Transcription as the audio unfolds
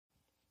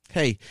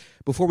Hey,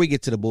 before we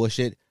get to the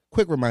bullshit,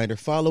 quick reminder,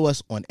 follow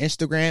us on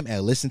Instagram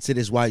at Listen to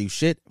This While You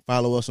Shit.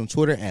 Follow us on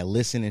Twitter at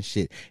Listen and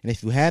Shit. And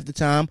if you have the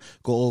time,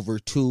 go over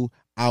to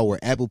our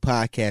Apple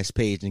Podcast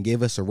page and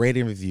give us a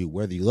rating review,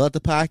 whether you love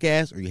the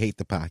podcast or you hate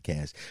the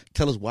podcast.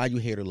 Tell us why you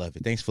hate or love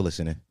it. Thanks for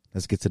listening.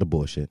 Let's get to the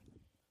bullshit.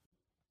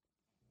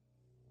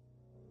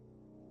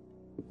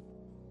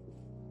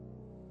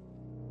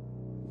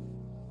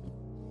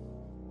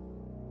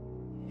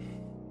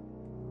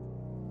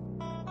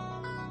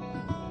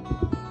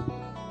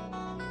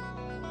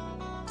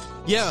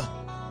 Yeah.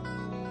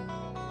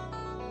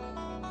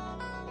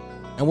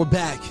 And we're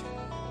back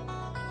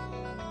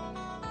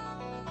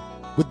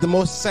with the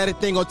most exciting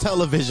thing on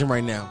television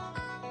right now.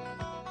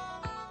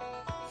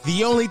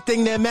 The only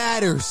thing that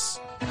matters.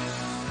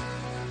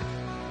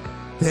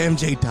 The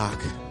MJ doc.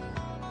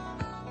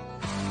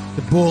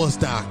 The Bulls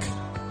doc.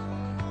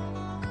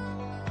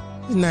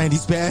 The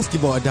 90s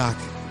basketball doc.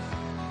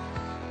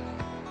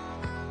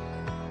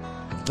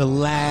 The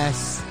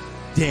Last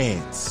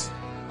Dance.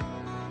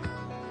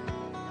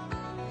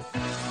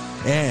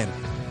 And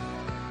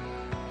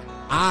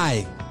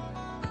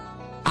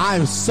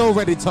I'm so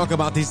ready to talk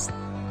about these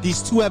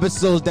two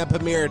episodes that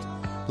premiered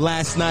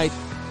last night.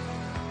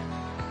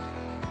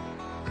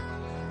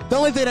 The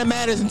only thing that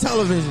matters in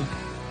television.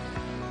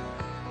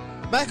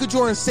 Michael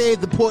Jordan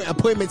saved the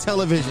appointment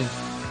television.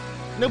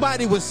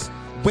 Nobody was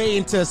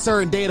waiting to a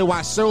certain day to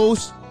watch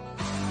shows.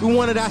 We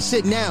wanted our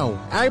shit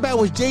now. Everybody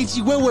was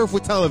J.G. Wentworth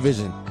with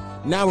television.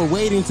 Now we're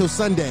waiting until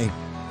Sunday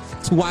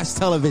to watch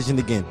television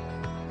again.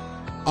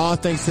 All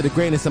thanks to the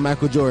greatness of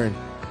Michael Jordan.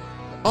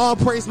 All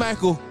praise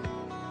Michael.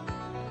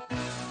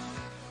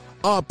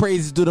 All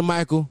praises due to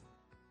Michael.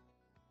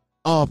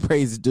 All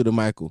praises due to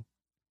Michael.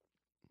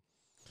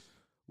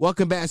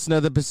 Welcome back to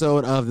another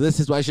episode of This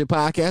Is Why Shit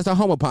Podcast, the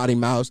home of Potty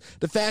Mouse,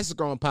 the fastest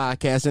growing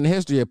podcast in the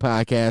history of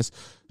podcasts.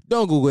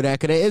 Don't Google that,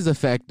 because that is a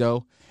fact,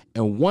 though.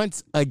 And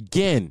once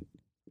again,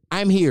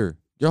 I'm here,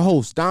 your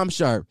host, Dom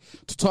Sharp,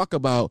 to talk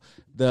about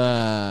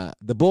the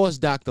Bulls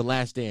doc, The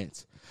Last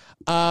Dance.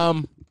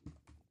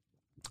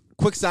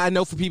 Quick side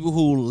note for people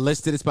who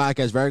listen to this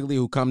podcast regularly,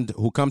 who come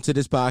to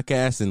this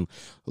podcast and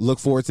look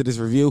forward to this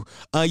review.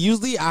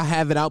 Usually I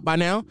have it out by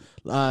now.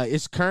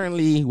 It's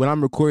currently, when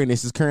I'm recording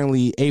this, is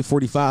currently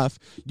 8:45.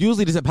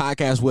 Usually this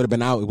podcast would have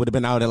been out. It would have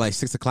been out at like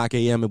 6 o'clock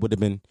a.m. It would have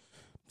been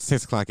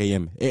 6 o'clock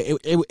a.m.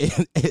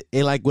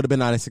 It like would have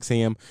been out at 6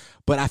 a.m.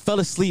 But I fell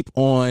asleep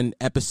on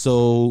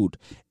episode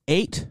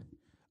 8.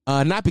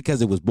 Not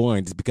because it was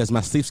boring, just because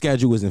my sleep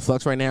schedule was in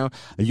flux right now.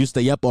 I used to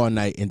stay up all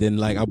night, and then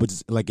I would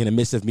just, in the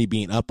midst of me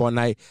being up all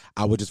night,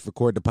 I would just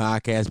record the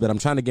podcast. But I'm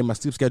trying to get my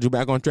sleep schedule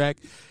back on track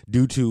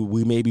due to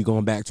we may be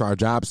going back to our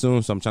job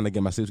soon, so I'm trying to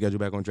get my sleep schedule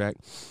back on track.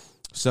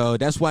 So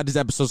that's why this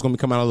episode is going to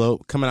be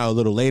coming out a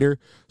little later.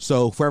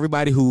 So for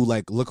everybody who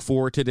look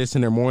forward to this in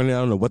their morning, I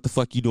don't know what the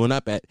fuck you doing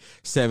up at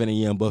 7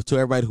 a.m. But to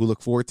everybody who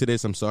look forward to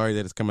this, I'm sorry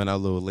that it's coming out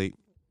a little late.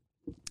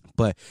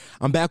 But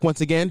I'm back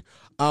once again.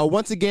 I would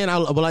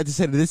like to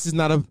say that this is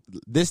not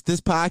this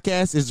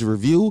podcast is a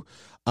review,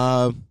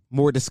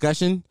 more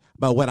discussion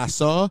about what I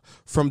saw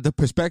from the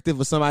perspective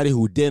of somebody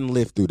who didn't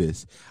live through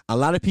this. A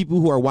lot of people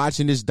who are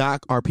watching this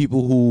doc are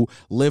people who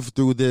lived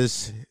through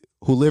this,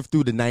 who lived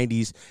through the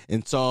 90s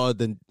and saw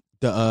the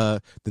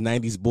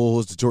 90s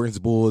Bulls, the Jordan's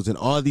Bulls, and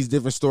all these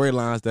different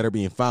storylines that are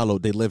being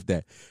followed. They lived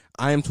that.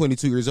 I am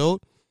 22 years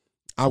old.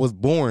 I was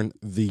born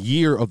the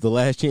year of the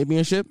last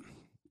championship.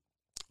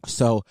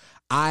 So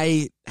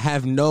I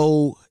have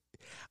no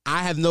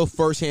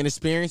firsthand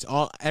experience.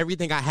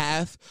 Everything I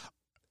have,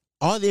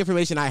 all the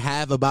information I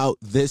have about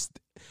this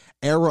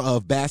era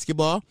of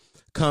basketball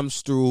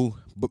comes through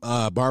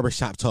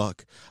barbershop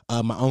talk,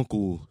 my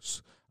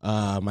uncles,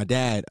 my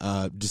dad,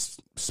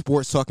 just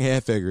sports talking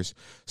head figures.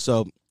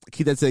 So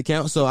keep that to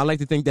account. So I like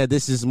to think that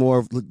this is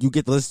more, you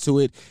get to listen to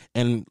it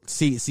and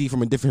see things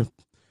from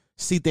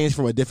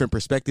a different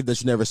perspective that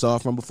you never saw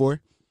from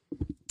before.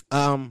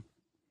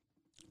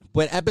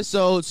 But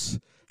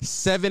episodes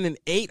 7 and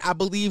 8, I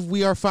believe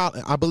were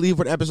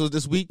the episodes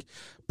this week.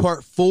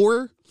 Part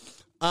 4.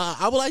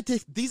 I would like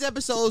to. These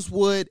episodes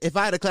would, if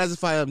I had to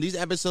classify them, these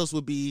episodes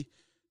would be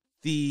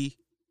the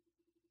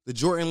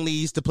Jordan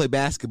leaves to play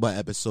basketball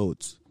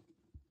episodes.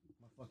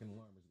 My fucking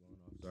alarm is going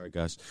off. Sorry,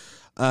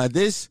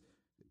 guys.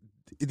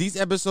 These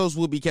episodes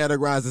will be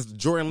categorized as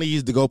Jordan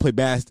leaves to go play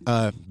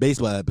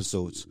baseball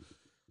episodes.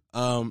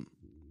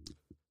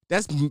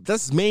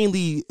 That's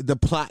mainly the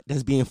plot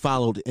that's being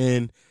followed,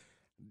 and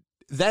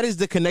that is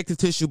the connective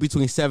tissue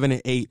between 7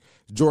 and 8.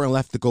 Jordan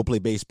left to go play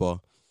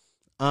baseball.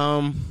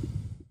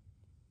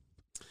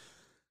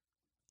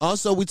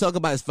 Also, we talk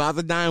about his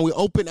father dying. We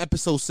open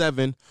episode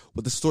 7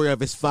 with the story of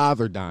his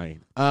father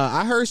dying.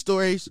 I heard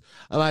stories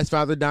about his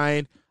father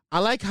dying. I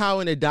like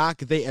how in the doc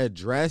they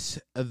address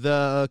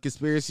the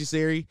conspiracy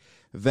theory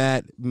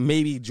that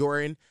maybe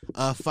Jordan's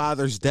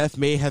father's death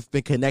may have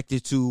been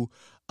connected to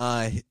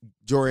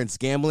Jordan's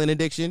gambling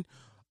addiction.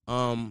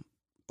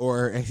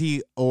 Or as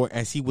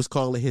he was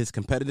calling his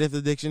competitive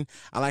addiction.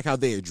 I like how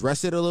they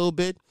address it a little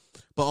bit.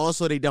 but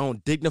also they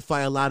don't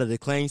dignify a lot of the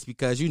claims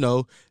because, you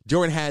know,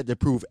 Jordan had to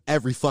prove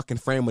every fucking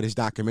frame of this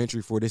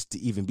documentary for this to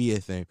even be a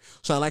thing.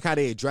 So I like how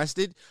they addressed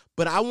it,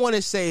 but I want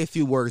to say a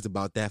few words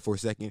about that for a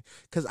second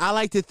because I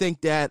like to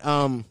think that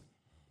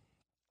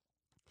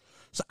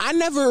so I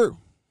never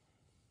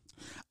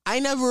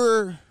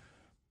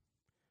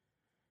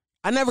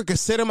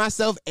consider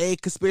myself a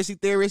conspiracy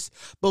theorist,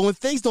 but when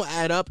things don't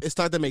add up, it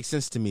starts to make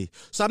sense to me.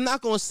 So I'm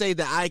not going to say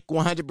that I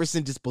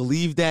 100% just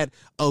believe that,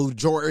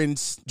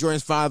 Jordan's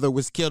father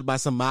was killed by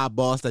some mob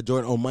boss that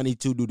Jordan owed money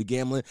to due to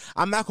gambling.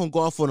 I'm not going to go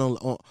off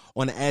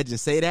on the edge and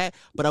say that,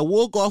 but I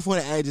will go off on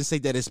the edge and say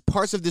that it's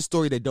parts of this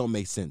story that don't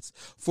make sense.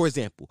 For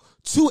example,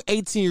 2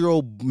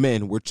 18-year-old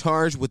men were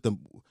charged with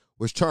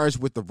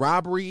the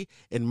robbery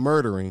and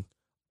murdering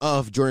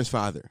of Jordan's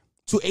father.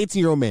 2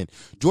 18-year-old men.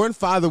 Jordan's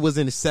father was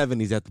in his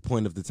 70s at the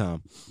point of the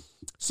time.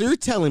 So you're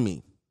telling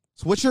me,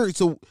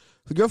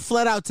 you're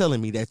flat out telling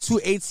me that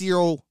 2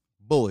 18-year-old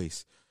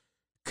boys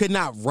could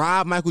not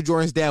rob Michael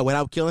Jordan's dad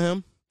without killing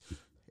him?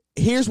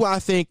 Here's why I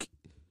think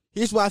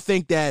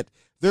that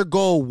their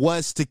goal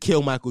was to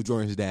kill Michael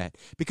Jordan's dad.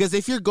 Because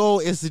if your goal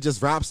is to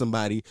just rob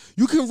somebody,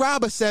 you can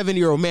rob a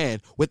 7-year-old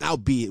man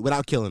without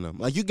killing him.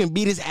 Like, you can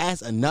beat his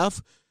ass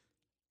enough,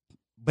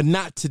 but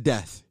not to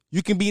death.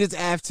 You can beat his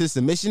ass to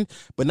submission,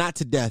 but not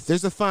to death.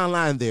 There's a fine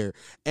line there.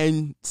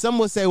 And some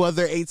would say, well,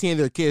 they're 18,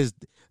 they're kids.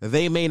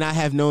 They may not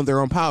have known their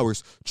own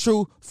powers.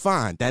 True,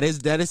 fine. That is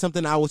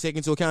something I will take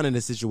into account in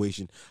this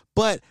situation.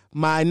 But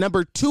my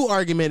number 2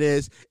 argument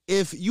is,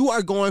 if you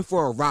are going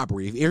for a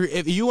robbery,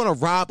 if you want to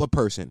rob a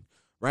person,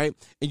 right,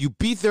 and you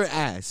beat their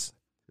ass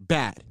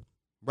bad,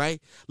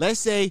 right? Let's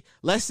say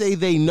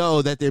they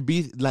know that they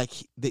beat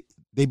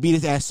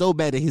his ass so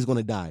bad that he's going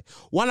to die.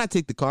 Why not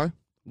take the car?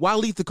 Why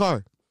leave the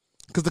car?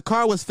 Because the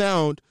car was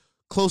found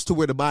close to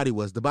where the body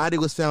was. The body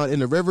was found in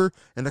the river,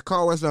 and the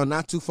car was found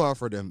not too far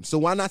from them. So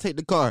why not take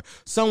the car?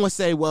 Some would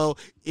say, well,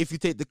 if you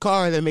take the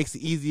car, that makes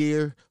it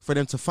easier for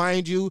them to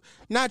find you.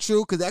 Not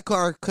true,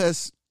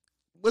 because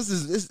this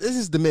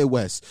is the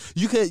Midwest.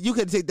 You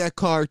could take that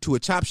car to a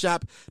chop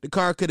shop. The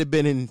car could have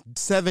been in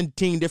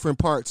 17 different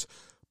parts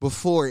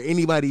before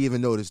anybody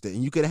even noticed it.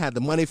 And you could have had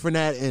the money for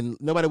that, and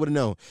nobody would have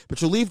known.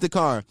 But you leave the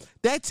car.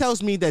 That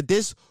tells me that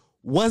this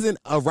wasn't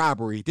a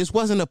robbery. This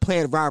wasn't a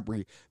planned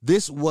robbery.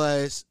 This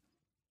was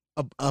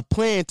a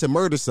plan to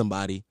murder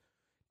somebody,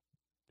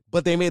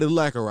 but they made it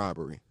like a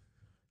robbery.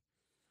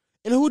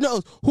 And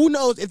who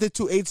knows if the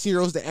 2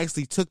 18-year-olds that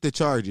actually took the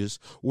charges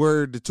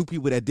were the 2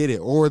 people that did it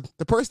or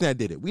the person that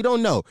did it. We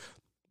don't know.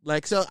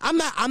 Like, so I'm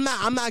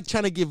not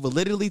trying to give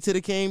validity to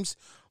the claims,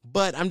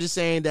 but I'm just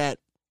saying that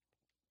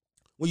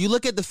when you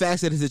look at the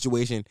facts of the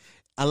situation,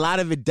 a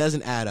lot of it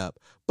doesn't add up.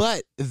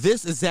 But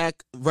this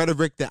exact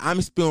rhetoric that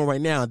I'm spewing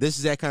right now, this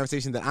exact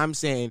conversation that I'm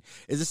saying,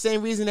 is the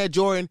same reason that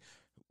Jordan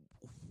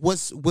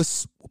was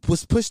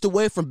pushed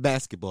away from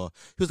basketball.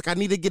 He was like, I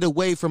need to get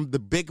away from the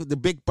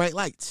big bright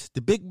lights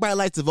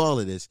of all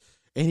of this.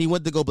 And he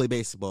went to go play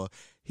baseball.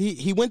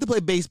 He went to play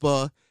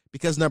baseball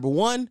because, number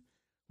one,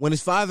 when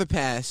his father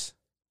passed,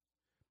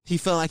 he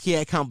felt like he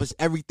had accomplished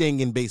everything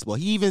in baseball.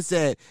 He even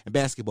said, in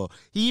basketball,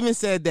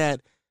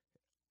 that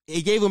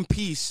it gave him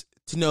peace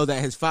to know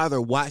that his father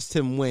watched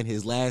him win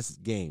his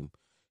last game.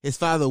 His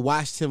father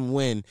watched him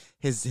win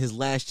his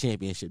last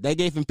championship. That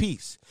gave him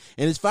peace.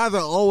 And his father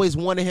always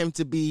wanted him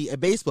to be a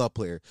baseball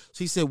player.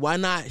 So he said, why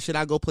not should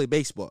I go play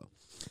baseball?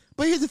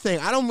 But here's the thing.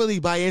 I don't really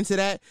buy into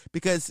that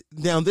because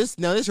now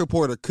this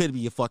reporter could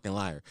be a fucking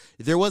liar.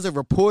 There was a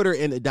reporter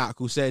in the doc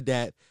who said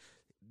that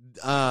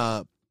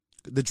the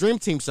Dream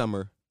Team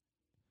summer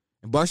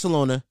in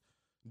Barcelona,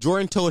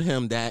 Jordan told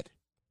him that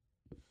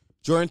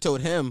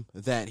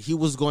he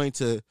was going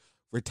to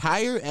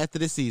retire after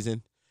the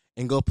season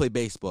and go play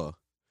baseball.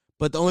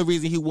 But the only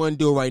reason he wouldn't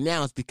do it right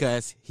now is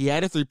because he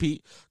had a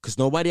three-peat, because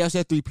nobody else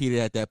had three-peated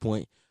at that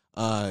point.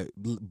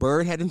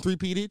 Bird hadn't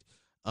three-peated,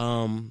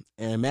 and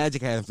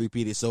Magic hadn't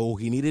three-peated, so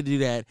he needed to do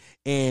that,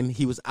 and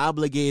he was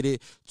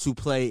obligated to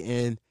play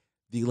in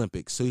the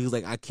Olympics. So he was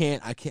like, I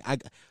can't.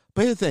 But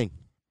here's the thing.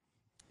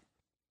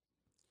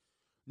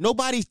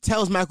 Nobody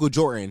tells Michael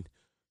Jordan,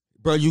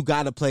 bro, you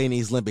got to play in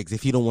these Olympics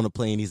if you don't want to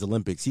play in these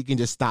Olympics. He can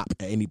just stop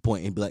at any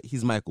point and be like,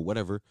 he's Michael,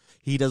 whatever.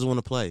 He doesn't want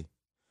to play.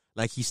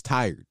 Like, he's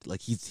tired.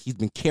 Like, he's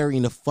been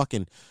carrying the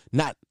fucking,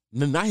 not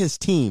his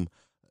team,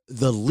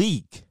 the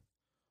league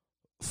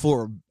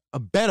for a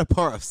better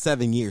part of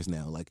 7 years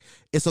now. Like,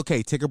 it's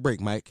okay. Take a break,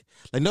 Mike.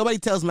 Like, nobody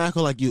tells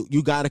Michael, like,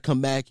 you got to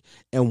come back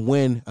and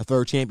win a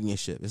third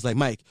championship. It's like,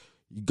 Mike,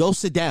 go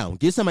sit down.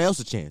 Give somebody else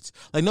a chance.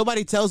 Like,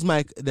 nobody tells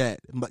Mike that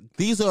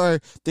these are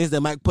things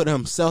that Mike put on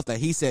himself that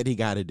he said he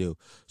got to do.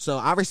 So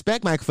I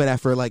respect Mike for that,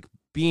 for, like,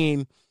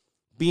 being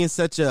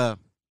such a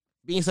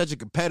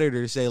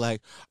competitor to say,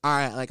 like, all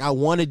right, like, I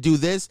want to do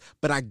this,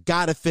 but I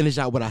got to finish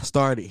out what I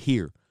started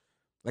here.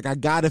 Like, I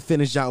got to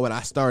finish out what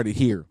I started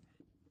here.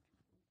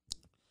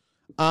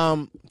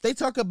 They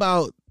talk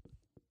about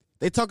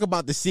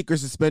the secret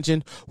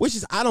suspension, which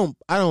is, I'm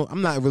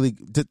not really,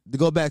 to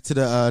go back to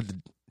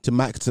to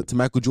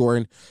Michael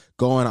Jordan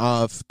going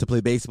off to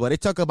play baseball. They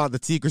talk about the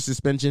Tiger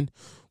suspension,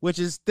 which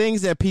is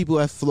things that people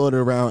have floated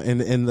around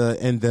in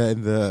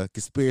the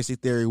conspiracy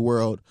theory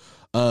world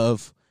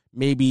of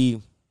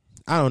maybe,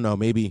 I don't know,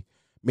 maybe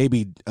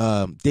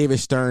David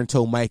Stern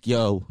told Mike,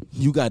 yo,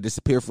 you got to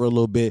disappear for a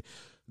little bit,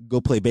 go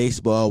play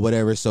baseball or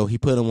whatever. So he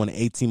put him on an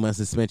 18-month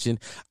suspension.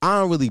 I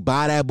don't really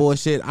buy that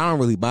bullshit. I don't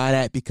really buy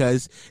that,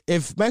 because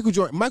if Michael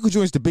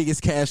Jordan's the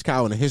biggest cash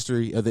cow in the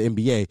history of the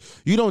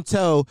NBA, you don't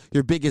tell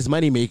your biggest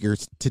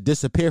moneymakers to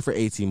disappear for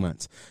 18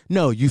 months.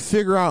 No, you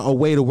figure out a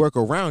way to work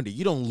around it.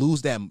 You don't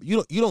lose that.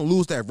 You don't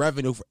lose that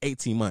revenue for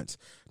 18 months.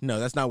 No,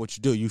 that's not what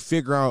you do. You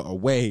figure out a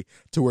way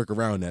to work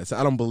around that. So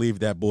I don't believe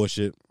that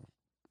bullshit.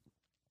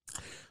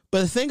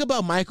 But the thing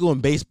about Michael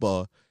in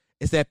baseball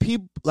is that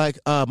people like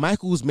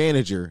Michael's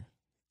manager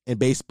in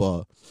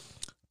baseball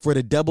for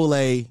the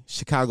AA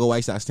Chicago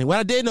White Sox team. What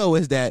I did know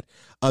is that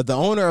the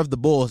owner of the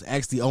Bulls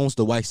actually owns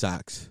the White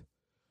Sox.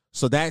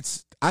 So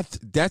that's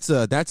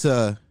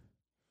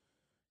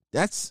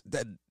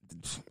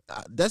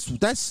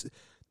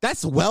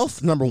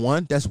wealth number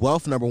one. That's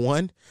wealth number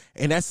one,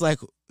 and that's like.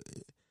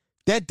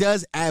 That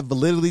does add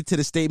validity to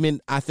the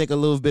statement. I think a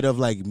little bit of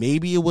like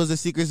maybe it was a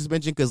secret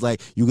suspension because like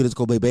you could just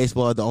go play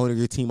baseball. The owner of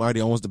your team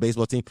already owns the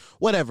baseball team.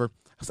 Whatever.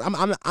 So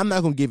I'm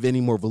not going to give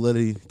any more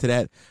validity to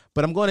that.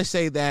 But I'm going to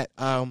say that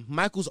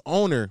Michael's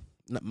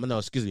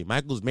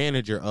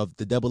manager of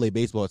the AA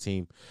baseball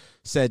team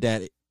said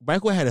that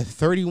Michael had a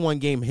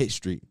 31-game hit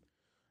streak.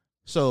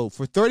 So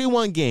for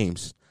 31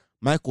 games,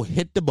 Michael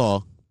hit the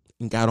ball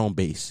and got on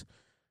base.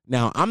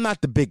 Now, I'm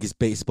not the biggest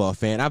baseball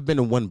fan. I've been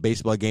to one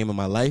baseball game in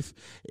my life.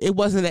 It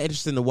wasn't that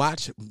interesting to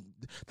watch.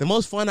 The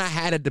most fun I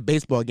had at the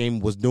baseball game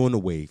was doing the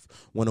wave.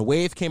 When the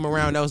wave came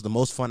around, that was the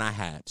most fun I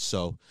had.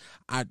 So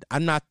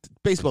I'm not,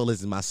 baseball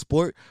isn't my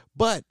sport,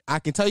 but I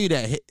can tell you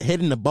that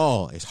hitting the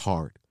ball is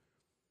hard.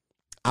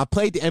 I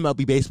played the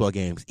MLB baseball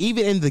games.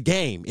 Even in the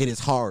game, it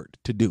is hard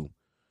to do.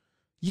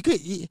 You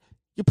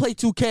play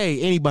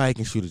 2K, anybody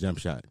can shoot a jump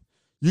shot.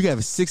 You can have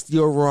a 60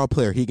 overall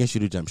player, he can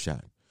shoot a jump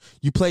shot.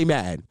 You play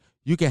Madden.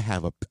 You can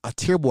have a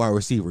terrible wide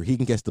receiver. He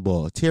can catch the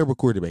ball. A terrible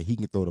quarterback. He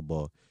can throw the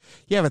ball.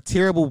 You have a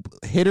terrible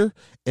hitter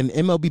in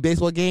an MLB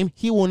baseball game.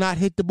 He will not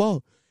hit the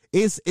ball.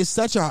 It's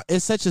such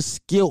a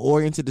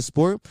skill-oriented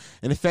sport.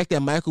 And the fact that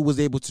Michael was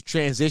able to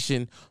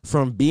transition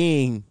from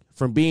being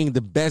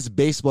the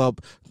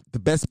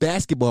best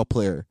basketball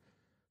player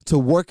to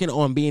working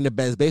on being the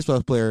best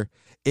baseball player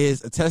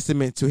is a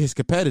testament to his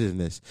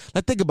competitiveness.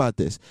 Like, think about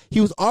this. He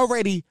was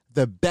already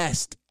the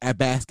best at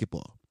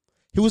basketball.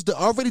 He was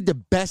already the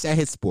best at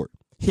his sport.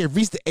 He had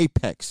reached the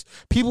apex.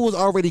 People was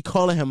already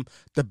calling him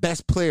the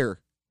best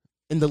player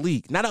in the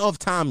league. Not of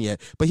time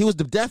yet, but he was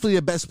definitely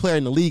the best player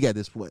in the league at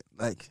this point.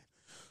 Like,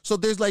 so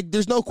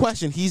there's no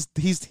question he's at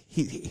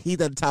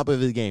the top of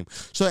his game.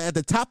 So at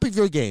the top of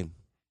your game,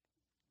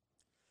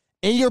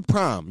 in your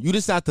prime, you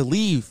decide to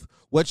leave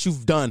what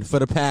you've done for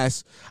the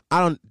past.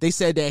 They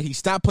said that he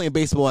stopped playing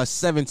baseball at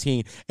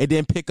 17 and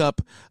then pick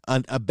up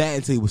a bat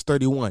until he was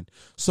 31.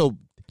 So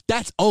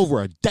that's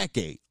over a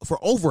decade. For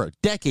over a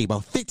decade,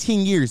 about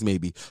 15 years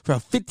maybe. For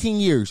 15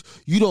 years,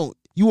 you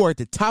are at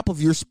the top of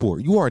your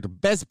sport. You are the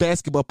best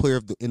basketball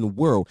player in the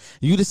world.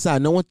 You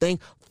decide, no one thing,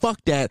 fuck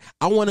that.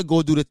 I want to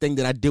go do the thing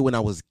that I did when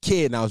I was a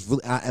kid and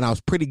I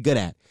was pretty good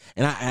at.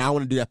 And I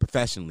want to do that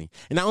professionally.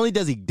 And not only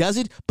does he does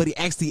it, but he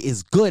actually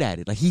is good at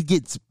it. Like, he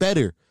gets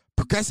better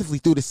progressively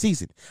through the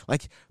season.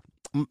 Like,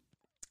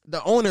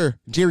 the owner,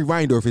 Jerry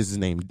Reindorf is his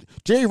name.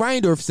 Jerry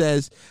Reindorf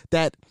says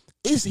that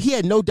he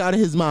had no doubt in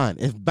his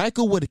mind, if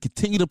Michael would have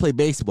continued to play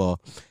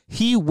baseball,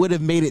 he would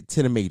have made it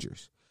to the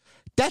majors.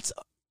 That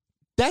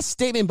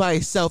statement by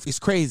itself is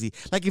crazy.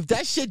 Like, if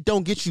that shit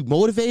don't get you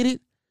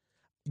motivated,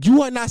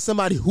 you are not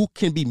somebody who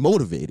can be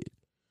motivated.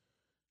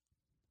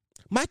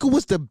 Michael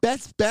was the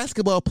best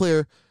basketball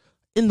player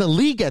in the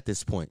league at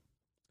this point,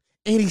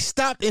 and he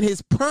stopped in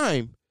his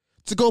prime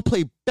to go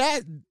play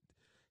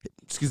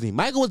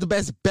Michael was the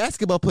best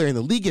basketball player in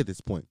the league at this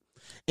point.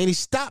 And he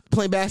stopped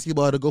playing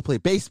basketball to go play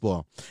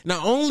baseball.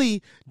 Not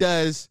only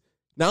does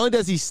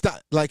he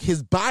stop, like,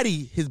 his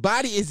body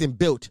isn't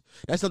built.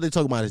 That's what they're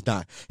talking about. Is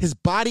not his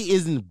body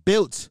isn't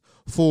built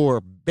for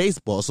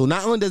baseball. So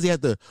not only does he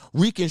have to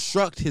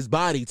reconstruct his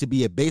body to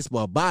be a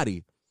baseball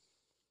body,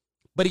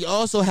 but he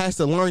also has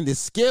to learn the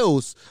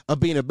skills of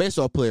being a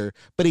baseball player.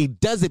 But he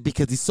does it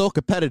because he's so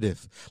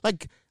competitive.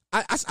 Like,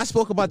 I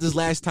spoke about this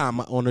last time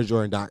on the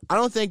Jordan Doc. I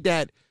don't think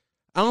that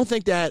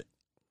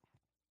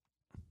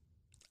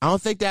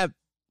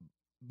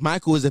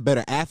Michael is a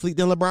better athlete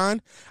than LeBron.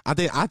 I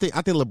think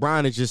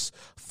LeBron is just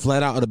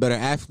flat out a better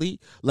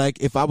athlete.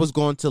 Like, if I was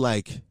going to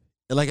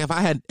if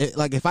I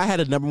had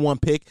a number one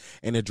pick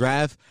in the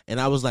draft and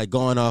I was like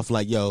going off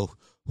like, yo,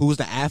 who's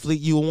the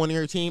athlete you want on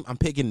your team? I'm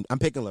picking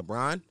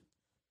LeBron.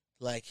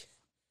 Like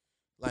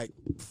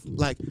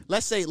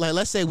let's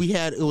say we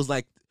had, it was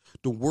like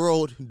the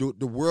world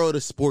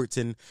of sports,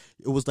 and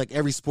it was like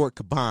every sport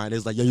combined.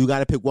 It's like, yo, you got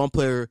to pick one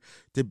player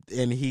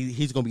and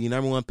he's gonna be your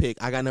number one pick.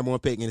 I got number one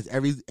pick, and it's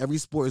every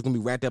sport is gonna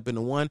be wrapped up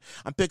into one.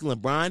 I'm picking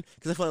LeBron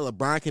because I feel like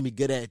LeBron can be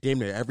good at damn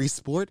near every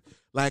sport.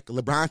 Like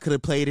LeBron could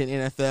have played in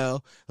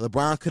NFL.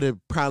 LeBron could have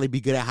probably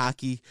be good at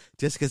hockey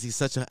just because he's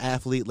such an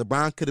athlete.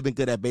 LeBron could have been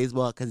good at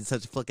baseball because he's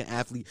such a fucking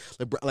athlete.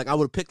 Like I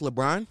would have picked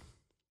LeBron.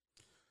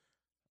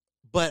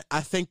 But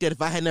I think that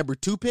if I had number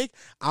 2 pick,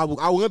 I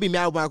wouldn't be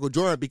mad with Michael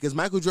Jordan because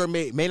Michael Jordan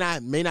may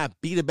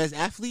not be the best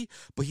athlete,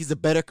 but he's a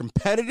better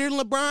competitor than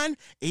LeBron, and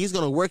he's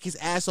gonna work his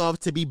ass off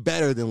to be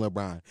better than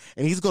LeBron,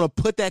 and he's gonna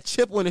put that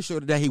chip on his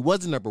shoulder that he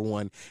wasn't number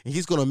 1, and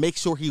he's gonna make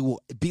sure he will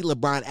beat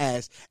LeBron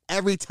ass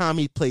every time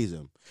he plays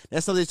him.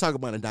 That's something to talk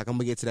about in Doc. I'm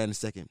gonna get to that in a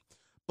second,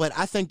 but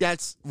I think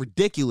that's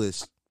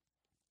ridiculous.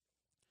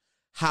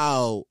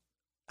 How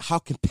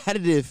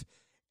competitive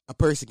a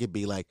person can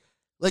be, like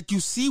you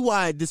see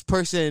why this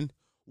person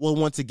will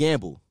want to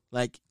gamble.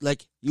 Like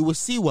you will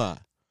see why.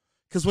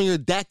 Because when you're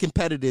that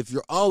competitive,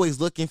 you're always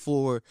looking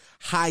for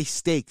high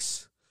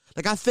stakes.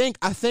 Like I think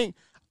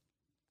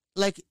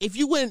like if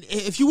you win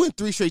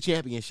 3 straight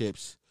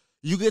championships,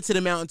 you get to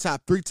the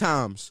mountaintop 3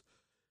 times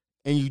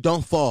and you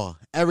don't fall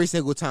every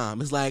single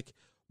time. It's like,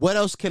 what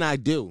else can I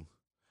do?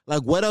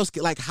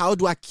 Like how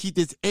do I keep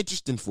this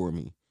interesting for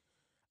me?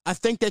 I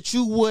think that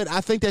you would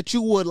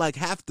like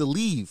have to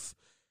leave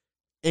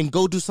and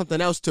go do something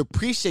else to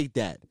appreciate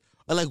that.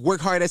 Or like work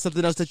hard at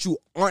something else that you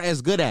aren't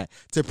as good at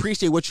to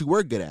appreciate what you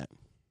were good at.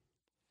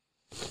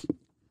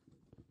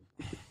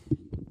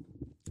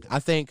 I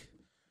think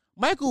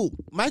Michael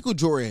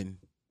Jordan,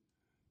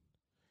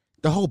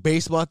 the whole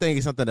baseball thing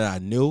is something that I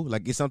knew.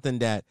 Like it's something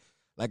that,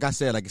 like I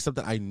said, like it's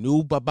something I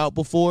knew about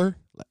before.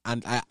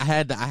 I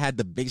had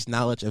the base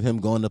knowledge of him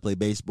going to play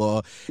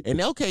baseball,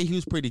 and okay, he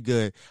was pretty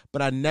good,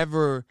 but I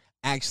never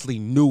actually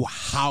knew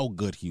how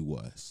good he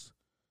was.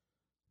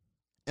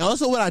 And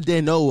also, what I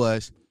didn't know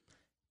was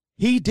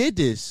he did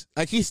this.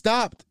 Like he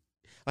stopped.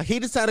 Like he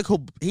decided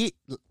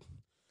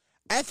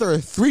after a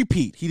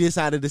 3-peat, he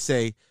decided to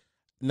say,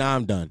 "Nah,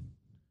 I'm done.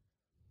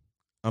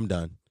 I'm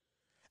done."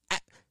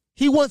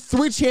 He won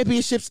 3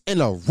 championships in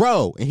a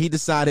row, and he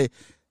decided,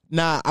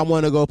 "Nah, I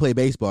want to go play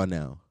baseball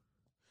now."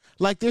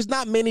 Like there's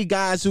not many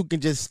guys who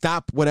can just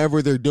stop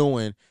whatever they're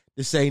doing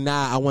to say,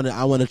 "Nah, I want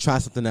to try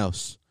something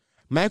else."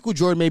 Michael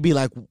Jordan may be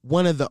like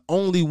one of the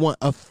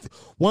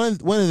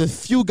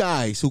few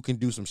guys who can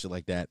do some shit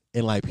like that,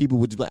 and like people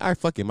would just be like, "All right,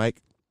 fuck it, Mike."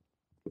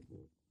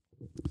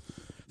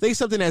 I think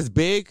something that's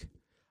big,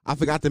 I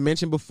forgot to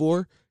mention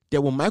before,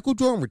 that when Michael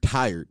Jordan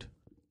retired,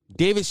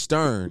 David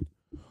Stern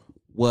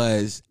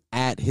was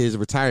at his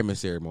retirement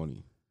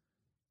ceremony.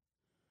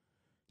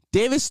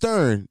 David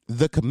Stern,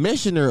 the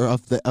commissioner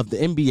of the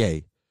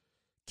NBA,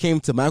 came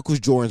to Michael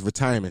Jordan's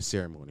retirement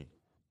ceremony.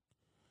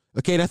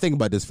 Okay, now think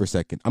about this for a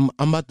second. I'm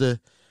about to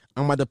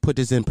put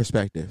this in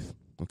perspective.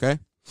 Okay,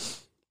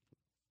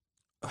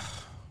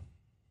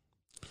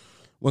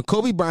 when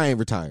Kobe Bryant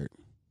retired,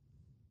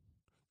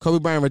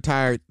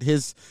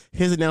 his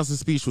announcement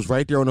speech was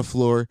right there on the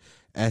floor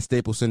at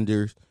Staples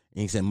Center, and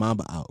he said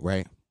 "Mamba out,"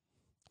 right?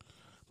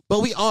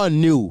 But we all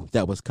knew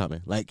that was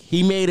coming. Like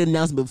he made an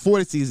announcement before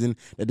the season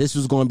that this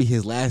was going to be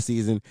his last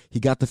season. He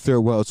got the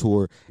farewell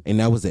tour, and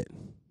that was it.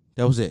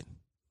 That was it.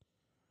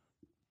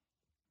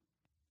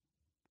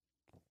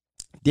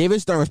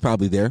 David Stern was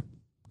probably there.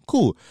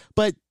 Cool.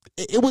 But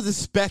it was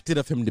expected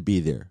of him to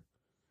be there.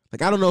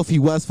 Like, I don't know if he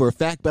was for a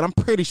fact, but I'm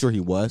pretty sure he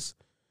was.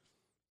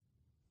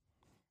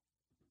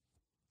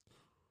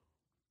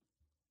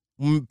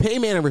 When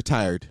Peyton Manning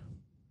retired,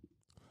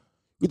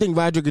 you think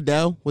Roger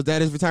Goodell was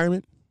at his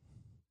retirement?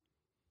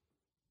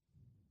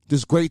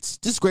 This greats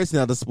in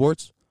other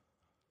sports.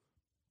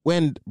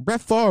 When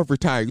Brett Favre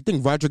retired, you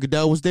think Roger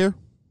Goodell was there?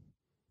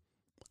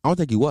 I don't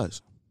think he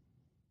was.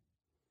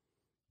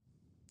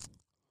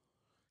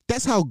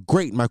 That's how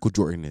great Michael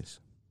Jordan is.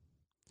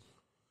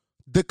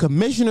 The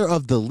commissioner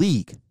of the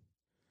league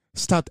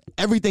stopped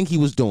everything he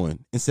was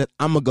doing and said,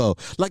 "I'm gonna go."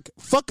 Like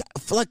fuck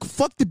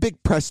the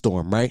big press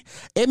storm, right?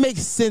 It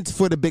makes sense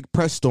for the big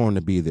press storm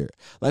to be there.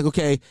 Like,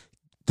 okay,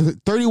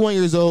 31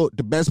 years old,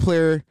 the best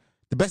player,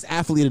 the best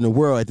athlete in the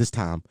world at this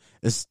time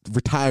is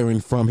retiring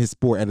from his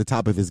sport at the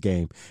top of his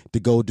game to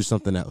go do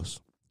something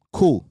else.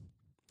 Cool.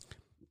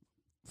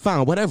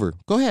 Fine, whatever.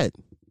 Go ahead.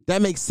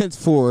 That makes sense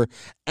for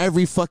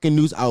every fucking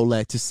news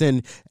outlet to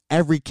send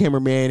every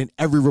cameraman and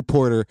every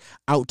reporter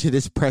out to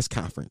this press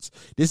conference.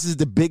 This is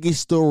the biggest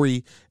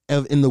story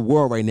in the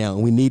world right now,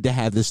 and we need to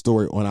have this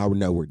story on our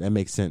network. That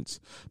makes sense.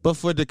 But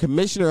for the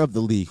commissioner of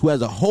the league, who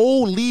has a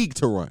whole league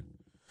to run,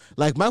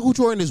 like Michael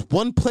Jordan is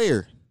one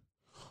player.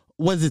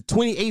 Was it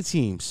 28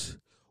 teams?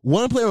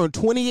 One player on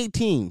 28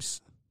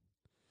 teams.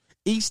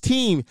 Each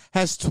team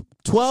has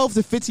 12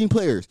 to 15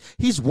 players.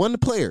 He's one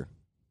player.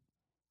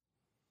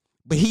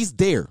 But he's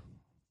there.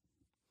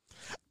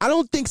 I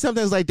don't think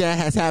something like that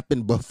has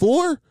happened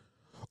before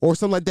or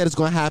something like that is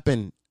going to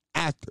happen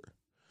after.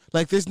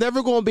 Like, there's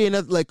never going to be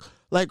another,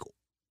 like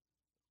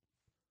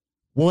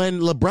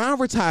when LeBron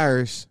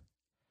retires,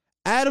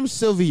 Adam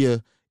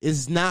Silver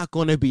is not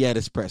going to be at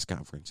his press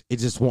conference. It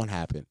just won't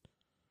happen.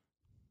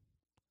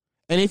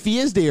 And if he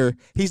is there,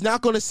 he's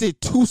not going to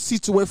sit 2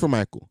 seats away from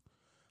Michael.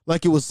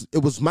 Like it was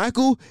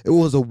Michael. It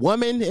was a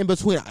woman in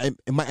between.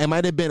 It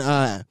might have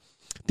been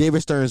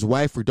David Stern's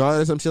wife or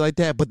daughter or some shit like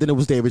that. But then it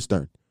was David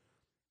Stern.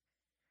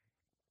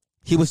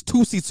 He was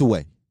 2 seats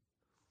away.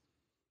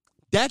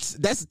 That's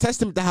a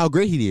testament to how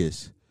great he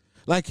is.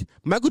 Like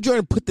Michael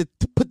Jordan put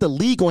the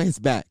league on his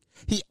back.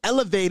 He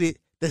elevated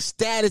the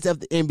status of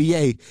the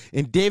NBA,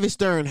 and David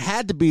Stern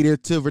had to be there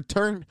to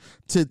return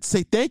to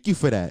say thank you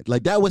for that.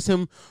 Like that was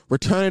him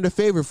returning the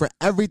favor for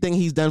everything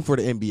he's done for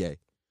the NBA.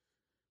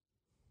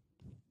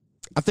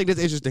 I think that's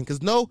interesting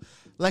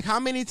because how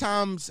many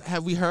times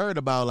have we heard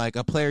about like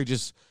a player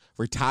just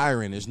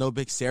retiring? There's no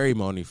big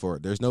ceremony for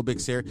it. There's no big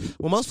ceremony.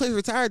 When most players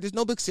retire, there's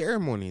no big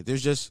ceremony.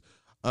 There's just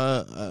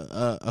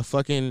a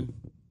fucking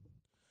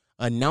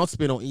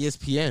announcement on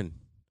ESPN.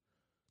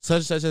 Such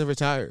and such has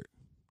retired.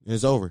 And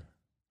it's over.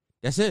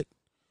 That's it.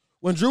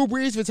 When Drew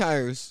Brees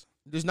retires,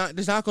 there's not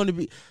going to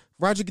be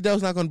Roger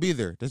Goodell's not going to be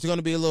there. There's going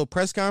to be a little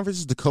press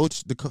conference. The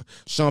coach,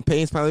 Sean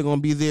Payton's probably going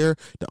to be there.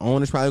 The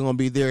owner's probably going to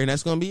be there, and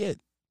that's going to be it.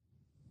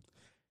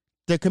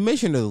 The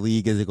commissioner of the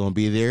league isn't going to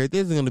be there.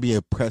 There's going to be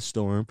a press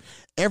storm.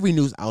 Every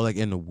news outlet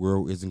in the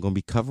world isn't going to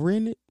be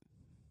covering it.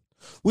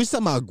 We're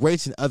talking about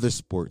greats in other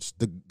sports,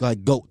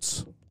 like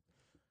GOATs.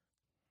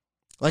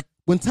 Like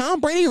when Tom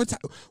Brady retired,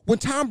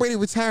 Tom Brady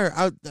is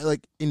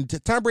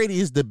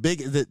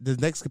the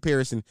next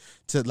comparison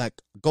to like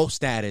GOAT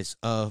status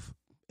of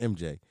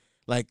MJ.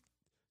 Like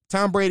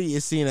Tom Brady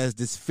is seen as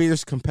this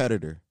fierce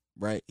competitor,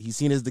 right? He's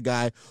seen as the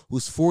guy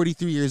who's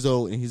 43 years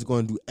old and he's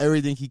going to do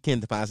everything he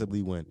can to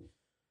possibly win.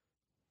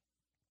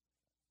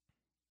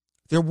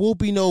 There will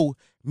be no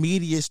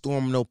media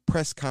storm, no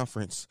press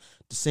conference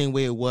the same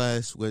way it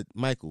was with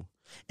Michael.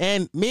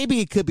 And maybe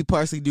it could be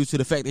partially due to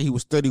the fact that he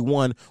was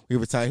 31 when he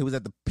retired. He was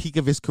at the peak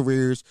of his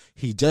careers.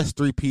 He just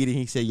repeated.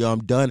 He said, "Yo,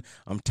 I'm done.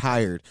 I'm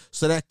tired."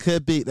 So that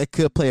could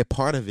play a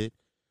part of it.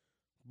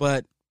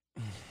 But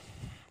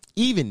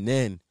even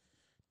then,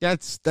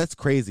 that's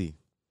crazy.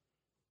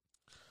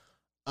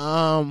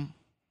 They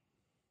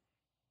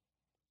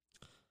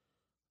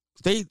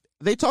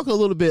talk a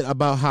little bit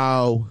about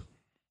how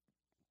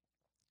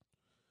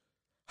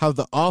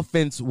the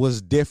offense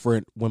was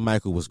different when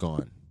Michael was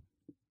gone.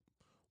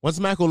 Once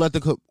Michael left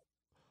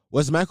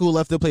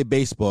to play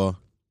baseball,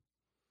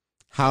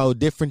 how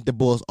different the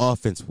Bulls'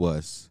 offense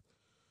was.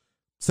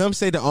 Some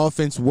say the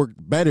offense worked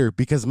better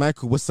because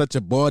Michael was such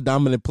a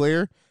ball-dominant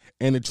player,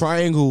 and the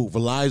triangle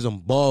relies on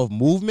ball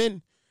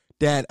movement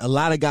that a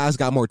lot of guys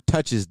got more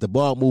touches. The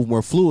ball moved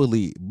more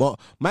fluidly.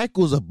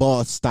 Michael's a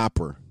ball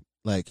stopper.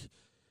 Like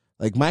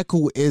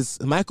Michael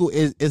isn't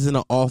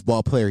an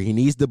off-ball player. He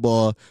needs the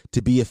ball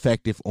to be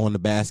effective on the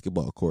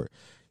basketball court.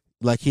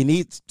 Like he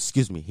needs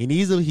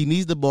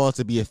the ball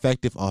to be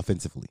effective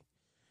offensively.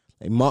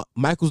 Like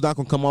Michael's not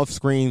gonna come off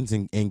screens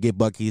and get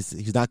buckets.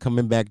 He's not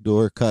coming back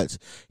door cuts.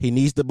 He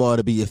needs the ball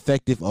to be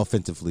effective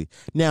offensively.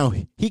 Now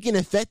he can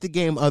affect the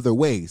game other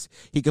ways.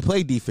 He can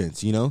play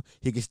defense. He can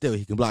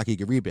block. He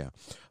can rebound.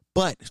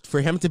 But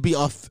for him to be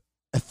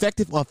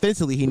effective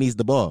offensively, he needs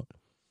the ball.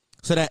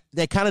 So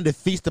that kind of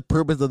defeats the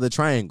purpose of the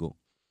triangle.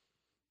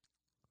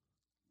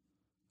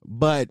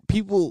 But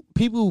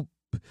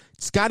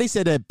Scotty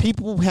said that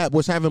people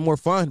was having more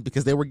fun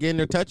because they were getting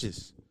their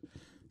touches.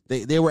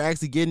 They were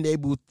actually they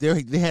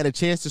had a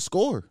chance to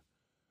score.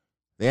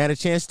 They had a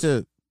chance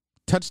to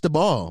touch the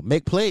ball,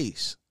 make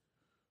plays.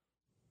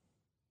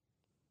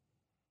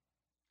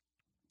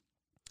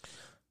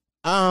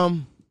 I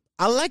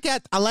like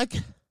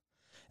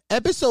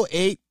episode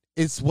 8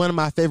 is one of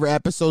my favorite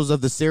episodes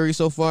of the series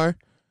so far.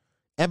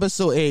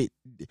 Episode 8.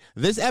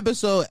 This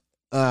episode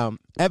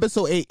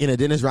episode 8 in a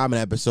Dennis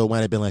Rodman episode might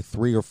have been like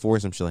 3 or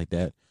 4, some shit like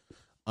that.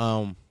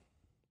 Are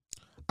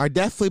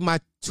definitely my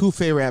 2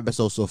 favorite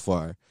episodes so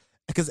far.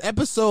 Because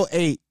episode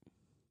 8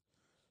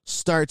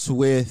 starts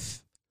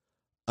with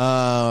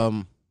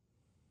the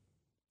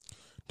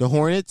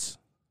Hornets,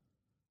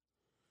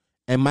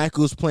 and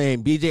Michael's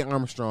playing B.J.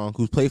 Armstrong,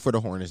 who's played for the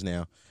Hornets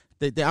now.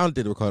 I don't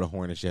think they were called the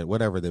Hornets yet,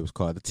 whatever they was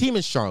called. The team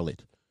is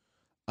Charlotte.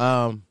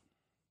 And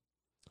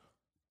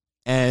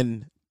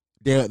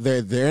they're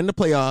in the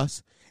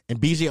playoffs, and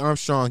B.J.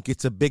 Armstrong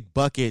gets a big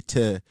bucket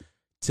to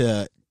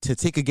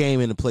take a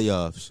game in the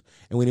playoffs.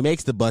 And when he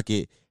makes the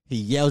bucket, he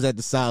yells at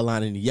the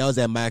sideline and he yells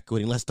at Michael,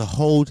 and he lets the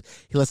whole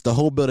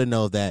building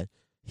know that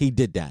he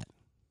did that.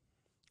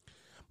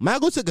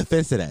 Michael took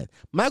offense to that.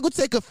 Michael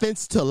takes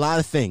offense to a lot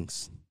of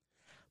things,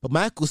 but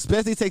Michael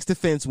especially takes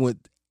offense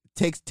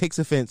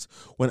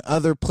when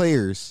other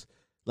players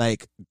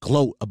like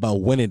gloat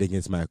about winning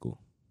against Michael.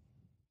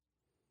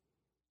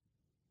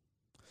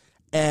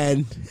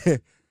 And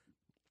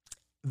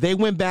they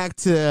went back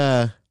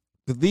to,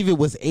 I believe it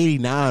was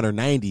 89 or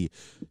 90,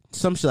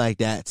 some shit like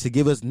that, to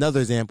give us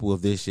another example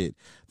of this shit.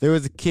 There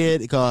was a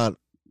kid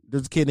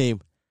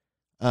named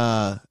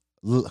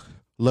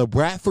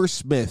LeBradford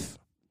Smith.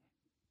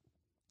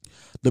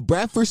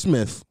 LeBradford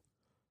Smith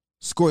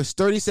scores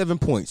 37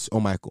 points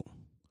on Michael.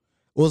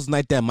 It was the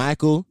night that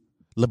Michael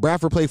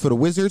LeBradford played for the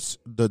Wizards,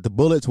 the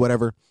Bullets,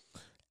 whatever,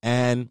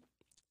 and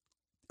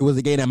it was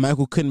a game that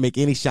Michael couldn't make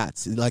any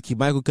shots.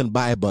 Michael couldn't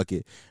buy a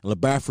bucket. And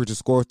LeBradford just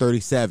scored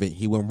 37.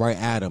 He went right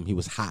at him. He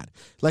was hot.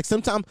 Like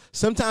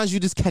sometimes you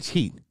just catch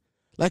heat.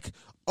 Like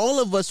all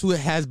of us who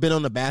has been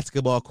on the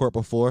basketball court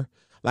before,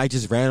 like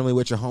just randomly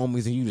with your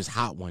homies and you just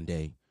hot one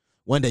day.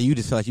 One day you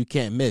just feel like you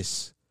can't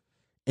miss.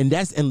 And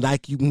when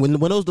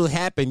those do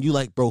happen, you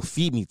like, bro,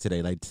 feed me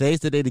today. Like today's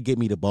the day to get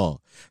me the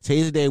ball.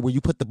 Today's the day where you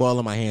put the ball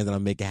in my hands and I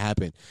make it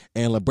happen.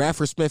 And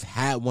LeBradford Smith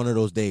had one of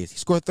those days. He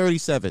scored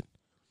 37.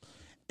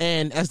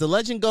 And as the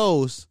legend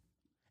goes,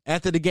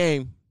 after the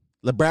game,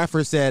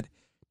 LeBradford said,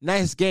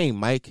 "Nice game,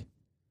 Mike."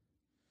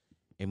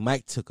 And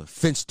Mike took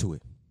offense to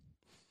it.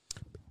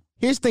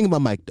 Here's the thing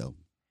about Mike, though.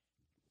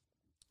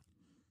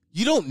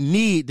 You don't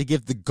need to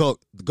give the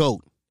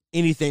GOAT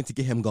anything to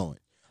get him going.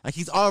 Like,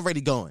 he's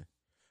already going.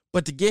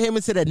 But to get him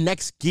into the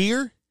next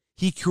gear,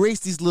 he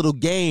creates these little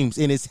games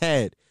in his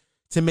head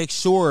to make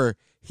sure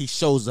he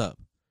shows up.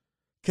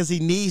 Because he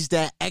needs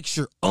that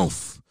extra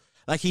oomph.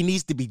 Like, he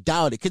needs to be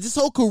doubted. Because his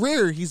whole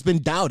career, he's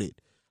been doubted.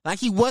 Like,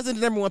 he wasn't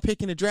the number one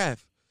pick in the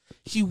draft.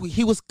 He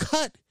was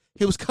cut.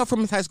 He was cut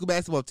from his high school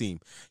basketball team.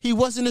 He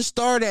wasn't a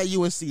starter at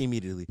UNC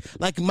immediately.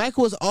 Like,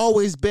 Michael has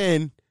always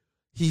been,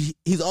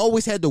 he's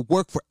always had to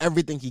work for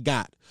everything he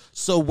got.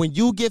 So when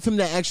you give him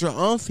that extra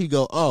oomph, he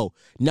go, oh,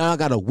 now I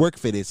got to work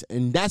for this.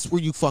 And that's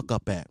where you fuck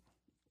up at.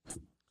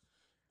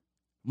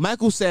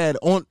 Michael said,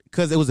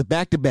 because it was a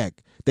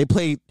back-to-back, they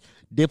played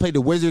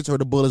the Wizards or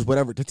the Bullets,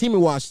 whatever. The team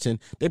in Washington,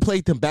 they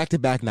played them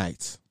back-to-back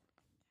nights.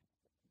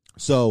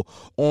 So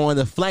on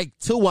the flight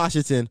to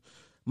Washington,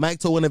 Mike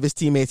told one of his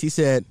teammates, he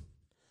said,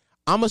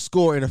 I'm going to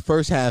score in the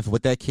first half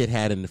what that kid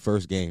had in the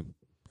first game.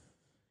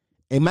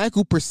 And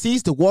Michael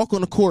proceeds to walk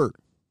on the court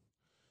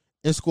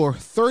and score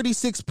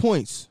 36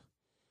 points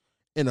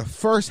in the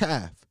first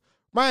half.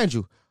 Mind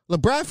you,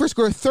 LeBradford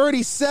scored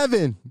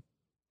 37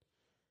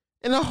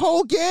 in the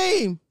whole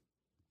game.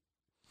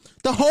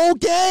 The whole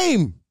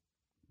game.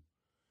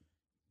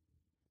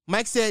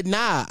 Mike said,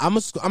 nah,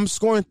 I'm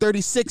scoring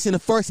 36 in the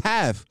first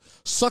half.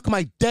 Suck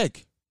my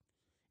dick.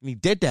 And he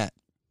did that.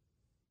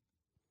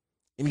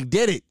 And he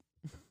did it.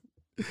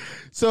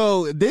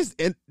 So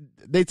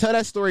they tell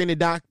that story in the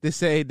doc to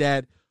say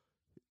that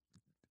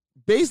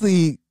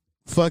basically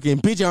fucking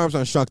BJ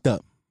Armstrong shucked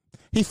up.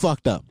 He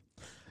fucked up.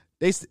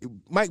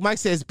 Mike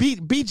says,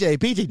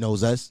 BJ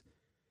knows us.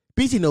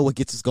 BJ know what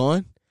gets us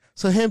going.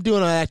 So him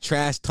doing all that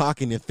trash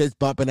talking and fist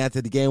bumping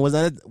after the game was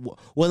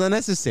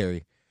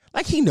unnecessary.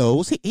 Like, he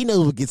knows. He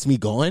knows what gets me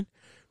going.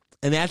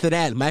 And after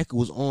that, Michael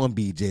was on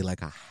BJ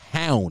like a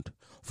hound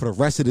for the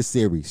rest of the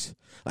series.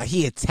 Like,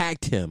 he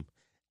attacked him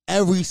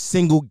every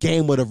single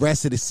game of the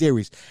rest of the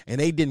series.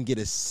 And they didn't get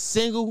a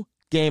single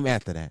game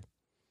after that.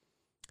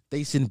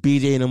 They sent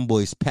BJ and them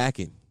boys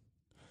packing.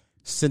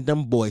 Sent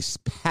them boys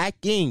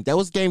packing. That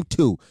was game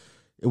 2.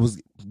 It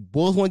was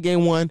Bulls won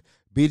game 1.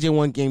 BJ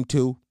won game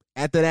 2.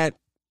 After that,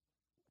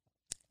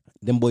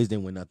 them boys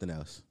didn't win nothing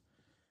else.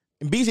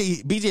 And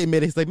BJ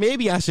admitted, he's like,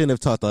 maybe I shouldn't have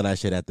talked all that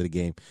shit after the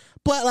game.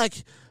 But I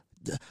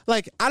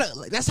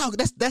don't, that's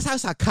how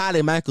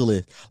psychotic Michael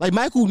is. Like,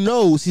 Michael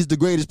knows he's the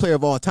greatest player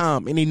of all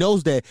time, and he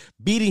knows that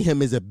beating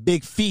him is a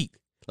big feat.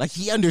 Like,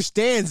 he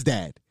understands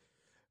that.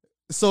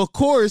 So of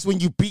course, when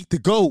you beat the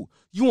GOAT,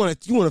 you're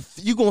gonna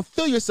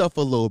feel yourself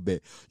a little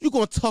bit. You're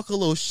gonna talk a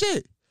little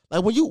shit.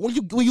 Like, when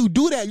you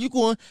do that, you're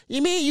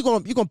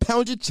gonna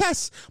pound your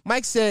chest.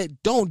 Mike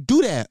said, don't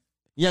do that,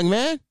 young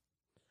man.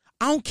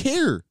 I don't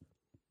care.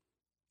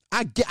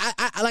 I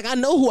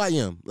know who I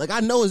am. Like, I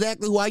know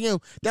exactly who I am.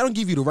 That don't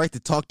give you the right to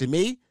talk to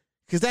me,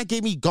 because that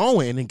gave me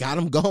going and got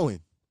him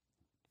going.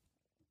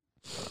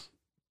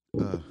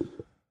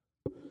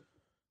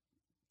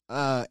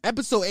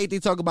 Episode 8, they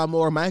talk about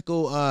more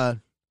Michael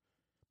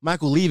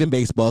leaving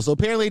baseball. So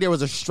apparently there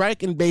was a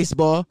strike in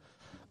baseball,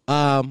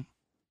 and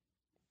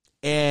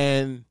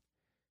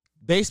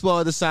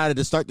baseball decided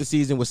to start the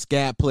season with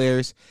scab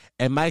players,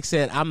 and Mike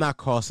said, I'm not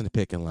crossing the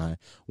picking line.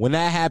 When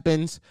that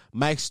happens,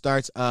 Mike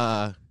starts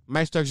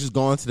just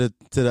going to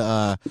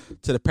the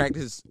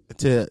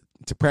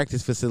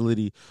practice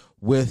facility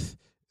with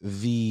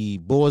the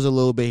boys a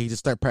little bit. He just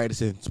start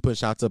practicing to put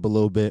shots up a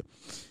little bit,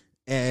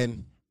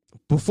 and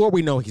before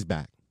we know, he's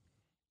back.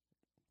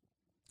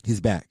 He's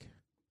back.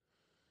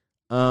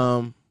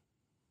 The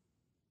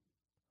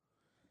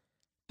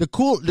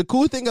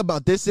cool thing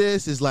about this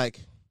is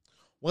like,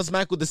 once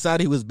Michael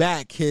decided he was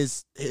back,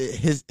 his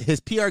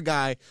PR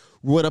guy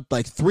wrote up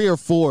like 3 or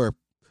 4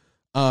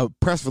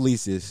 press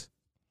releases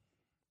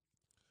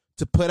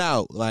to put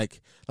out,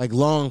 like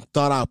long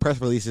thought out press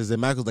releases.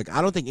 And Michael's like,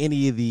 I don't think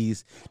any of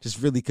these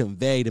just really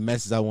convey the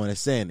message I want to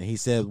send. And he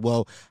said,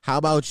 well, how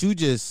about you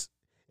just,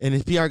 and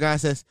his PR guy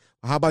says,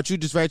 well, how about you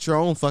just write your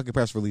own fucking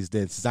press release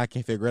then, since I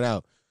can't figure it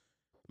out.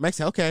 Mike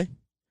said, okay.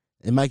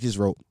 And Mike just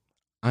wrote,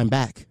 I'm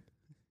back.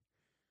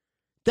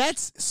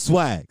 That's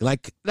swag.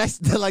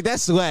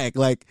 That's swag.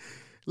 Like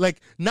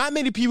not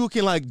many people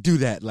can do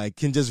that. Like,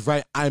 can just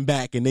write I'm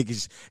back, and they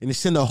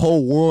send the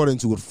whole world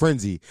into a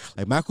frenzy.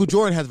 Like, Michael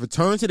Jordan has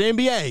returned to the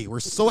NBA.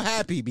 We're so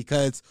happy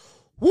because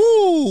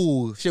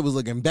woo, shit was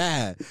looking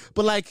bad.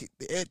 But like,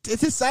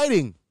 it's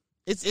exciting.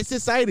 It's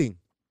exciting.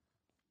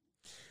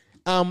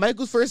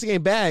 Michael's first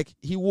game back,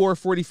 he wore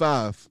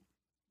 45.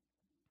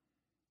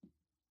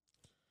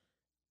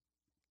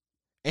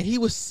 And he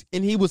was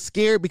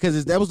scared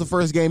because that was the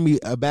first game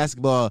of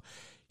basketball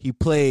he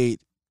played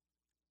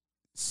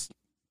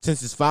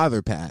since his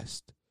father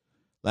passed.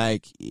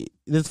 Like,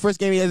 this first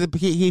game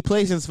he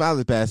played since his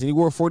father passed, and he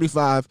wore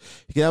 45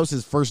 because that was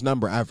his first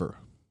number ever.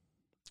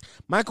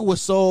 Michael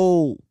was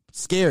so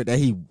scared that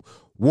he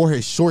wore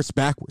his shorts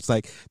backwards.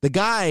 Like, the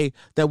guy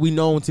that we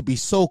know to be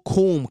so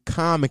cool,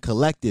 calm, and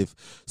collective,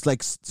 it's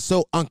like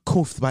so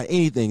uncouth by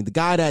anything. The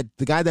guy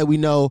that we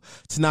know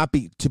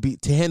to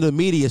handle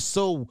media is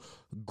so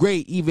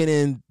great, even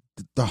in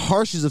the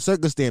harshest of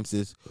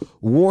circumstances,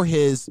 wore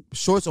his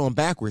shorts on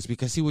backwards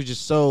because he was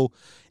just so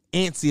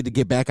antsy to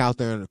get back out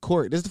there on the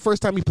court. This is the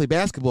first time he played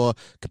basketball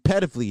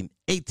competitively in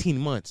 18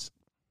 months.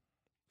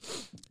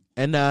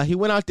 And he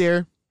went out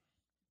there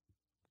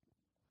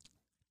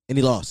and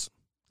he lost.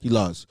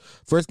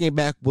 First game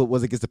back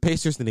was against the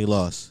Pacers, and he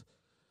lost.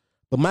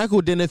 But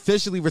Michael didn't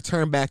officially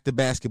return back to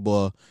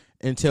basketball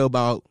until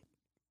about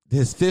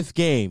his fifth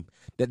game.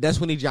 That's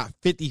when he dropped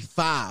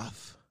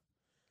 55.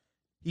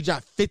 He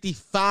dropped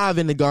 55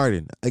 in the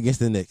Garden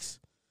against the Knicks.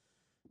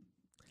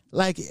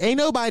 Like, ain't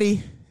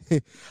nobody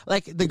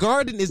like, the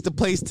Garden is the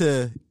place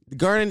to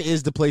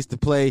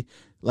play,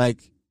 like,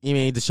 you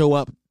mean, to show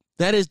up.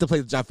 That is the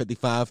place to drop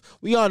 55.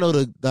 We all know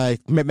the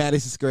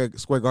Madison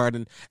Square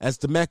Garden as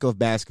the mecca of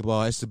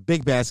basketball. It's a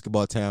big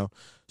basketball town.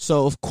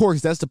 So, of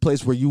course, that's the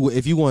place where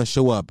if you want to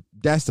show up,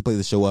 that's the place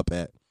to show up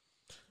at.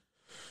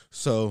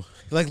 So,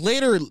 like,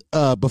 later,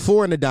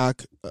 before in the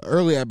doc,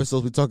 early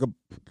episodes, we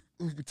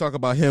talk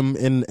about him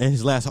in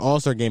his last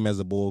All-Star game as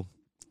a Bull,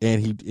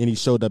 and he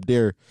showed up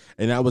there,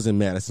 and that was in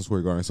Madison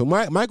Square Garden. So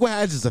Michael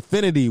has this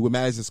affinity with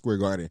Madison Square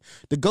Garden.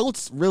 The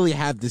GOATs really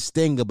have this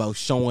thing about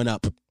showing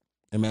up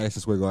in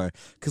Madison Square Garden,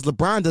 because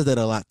LeBron does that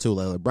a lot too.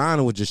 Like,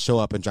 LeBron would just show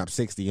up and drop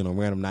 60 on a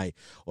random night,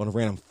 on a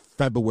random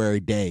February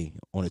day,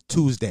 on a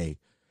Tuesday,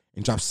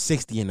 and drop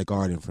 60 in the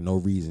Garden for no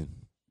reason.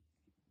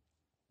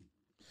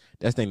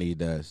 That's the thing that he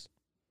does.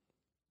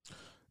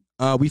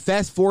 We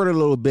fast forward a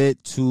little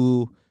bit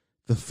to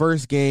the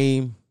first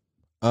game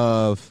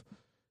of,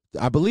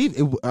 I believe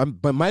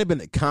it might have been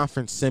the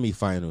conference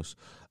semifinals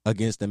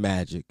against the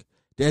Magic.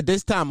 At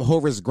this time,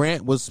 Horace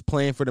Grant was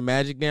playing for the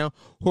Magic now.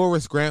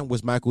 Horace Grant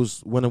was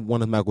one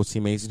of Michael's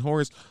teammates. And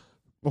Horace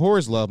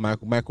loved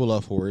Michael. Michael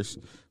loved Horace.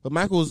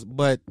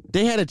 But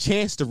they had a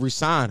chance to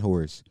re-sign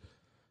Horace.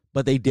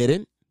 But they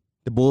didn't.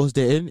 The Bulls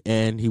didn't.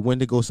 And he went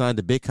to go sign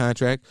the big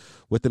contract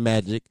with the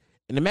Magic.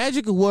 And the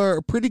Magic were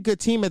a pretty good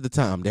team at the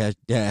time. They had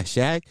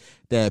Shaq,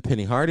 they had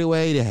Penny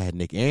Hardaway, they had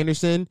Nick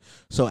Anderson.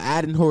 So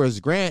adding Horace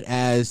Grant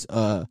as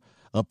a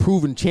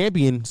proven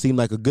champion seemed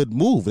like a good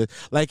move.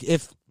 Like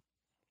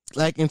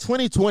in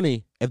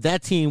 2020, if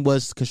that team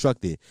was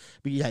constructed,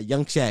 you had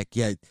young Shaq,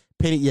 you had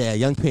Penny,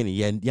 young Penny,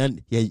 you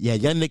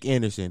had young Nick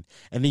Anderson,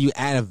 and then you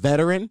add a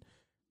veteran,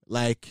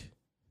 like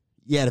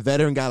you had a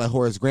veteran guy like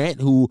Horace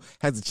Grant who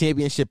has a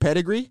championship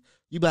pedigree.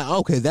 You'd be like,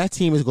 okay, that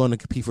team is going to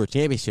compete for a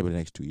championship in the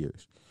next 2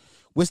 years.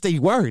 Which they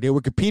were. They were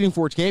competing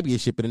for a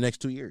championship in the next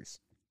 2 years.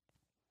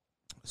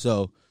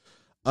 So,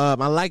 I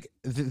like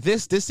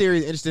this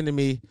series is interesting to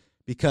me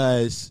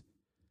because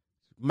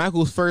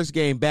Michael's first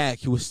game back,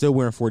 he was still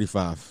wearing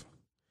 45.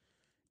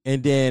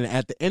 And then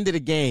at the end of the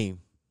game,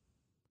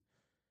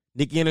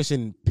 Nick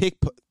Anderson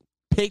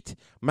picked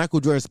Michael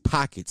Jordan's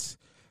pockets,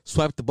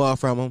 swiped the ball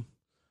from him,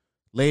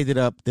 laid it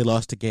up, they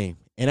lost the game.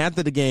 And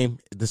after the game,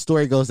 the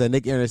story goes that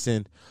Nick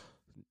Anderson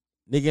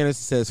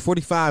says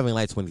 45 and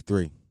like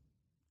 23.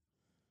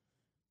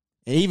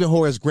 And even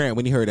Horace Grant,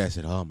 when he heard that,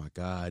 said, oh, my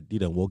God, he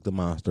done woke the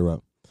monster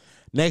up.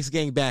 Next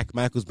game back,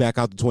 Michael's back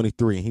out to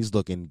 23, and he's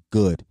looking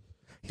good.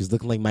 He's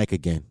looking like Mike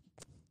again.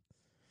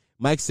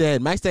 Mike's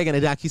taking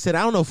a doc. He said,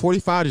 I don't know,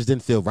 45 just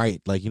didn't feel right.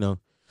 Like,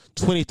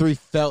 23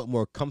 felt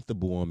more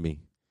comfortable on me.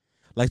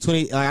 Like,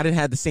 I didn't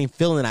have the same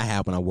feeling I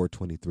had when I wore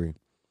 23.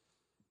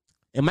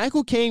 And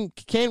Michael came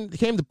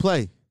to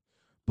play.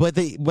 But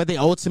they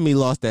ultimately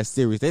lost that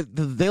series.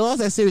 They lost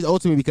that series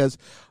ultimately because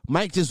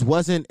Mike just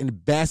wasn't in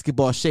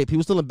basketball shape. He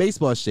was still in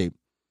baseball shape.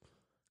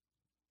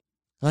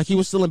 Like, he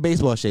was still in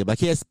baseball shape. Like,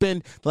 he had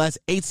spent the last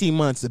 18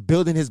 months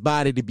building his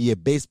body to be a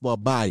baseball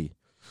body.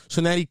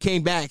 So now he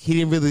came back.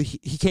 He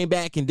came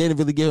back and didn't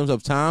really give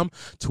himself time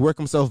to work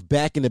himself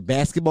back into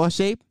basketball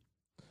shape.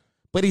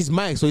 But he's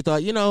Mike, so he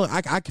thought,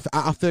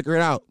 I'll figure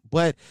it out.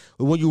 But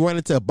when you run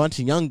into a bunch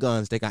of young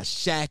guns, they got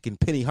Shaq and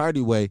Penny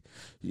Hardaway,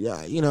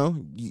 yeah, you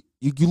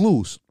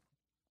lose.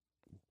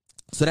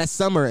 So that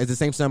summer is the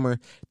same summer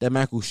that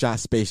Michael shot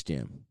Space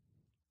Jam.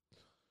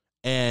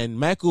 And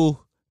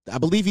Michael, I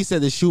believe he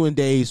said the shooting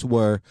days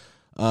were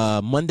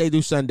Monday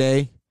through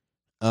Sunday.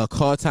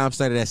 Call time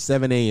started at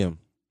 7 a.m.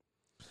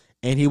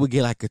 And he would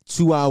get like a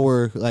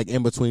 2-hour like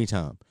in between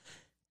time.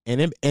 And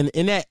inside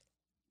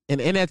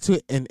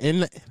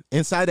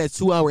that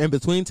 2-hour in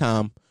between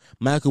time,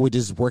 Michael would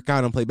just work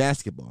out and play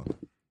basketball.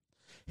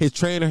 his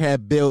trainer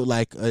had built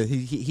like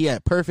he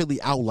had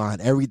perfectly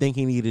outlined everything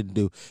he needed to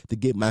do to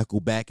get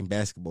Michael back in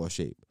basketball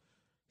shape.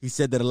 He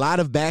said that a lot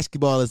of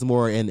basketball is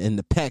more in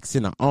the pecs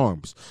and the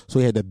arms, so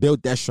he had to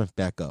build that strength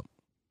back up.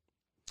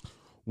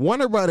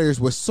 Warner Brothers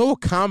was so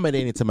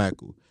accommodating to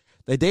Michael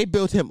that they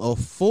built him a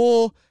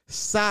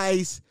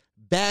full-size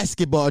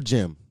basketball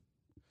gym.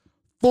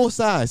 Full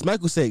size.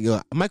 Michael said,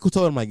 Michael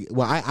told him, like,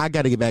 well, I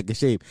got to get back in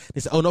shape.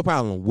 They said, oh, no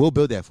problem. We'll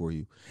build that for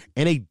you.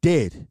 And they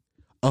did.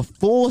 A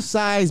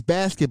full-size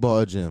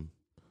basketball gym.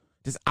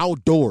 Just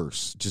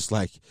outdoors. Just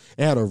like,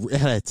 it had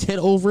a tent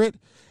over it.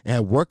 It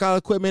had workout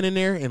equipment in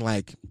there. And,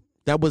 like,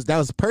 that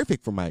was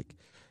perfect for Mike.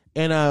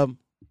 And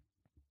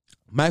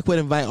Mike would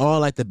invite all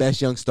like the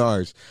best young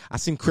stars. I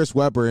seen Chris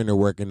Webber in there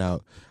working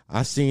out.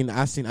 I seen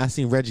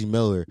Reggie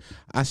Miller.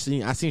 I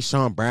seen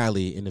Sean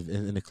Bradley in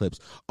the clips.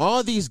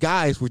 All these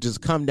guys would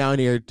just come down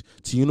here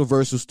to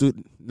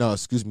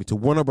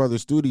Warner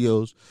Brothers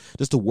Studios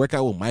just to work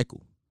out with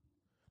Michael.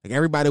 Like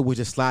everybody would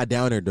just slide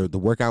down there to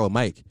work out with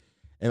Mike.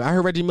 And I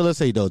heard Reggie Miller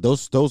say,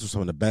 those were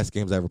some of the best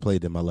games I ever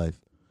played in my life.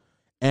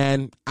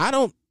 And I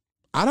don't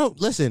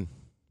listen.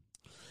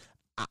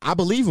 I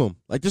believe him.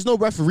 Like there's no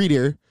referee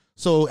there.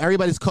 So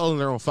everybody's calling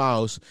their own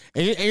fouls,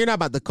 and you're not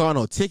about to call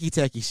no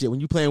ticky-tacky shit when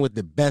you're playing with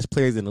the best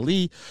players in the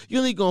league. You're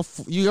only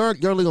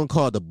gonna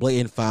call the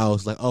blatant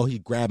fouls, like, oh, he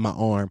grabbed my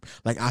arm,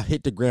 like I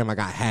hit the ground, I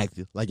got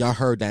hacked, like y'all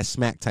heard that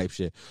smack type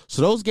shit.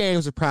 So those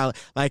games are probably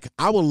like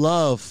I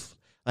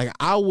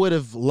would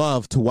have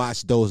loved to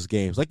watch those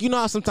games. Like, you know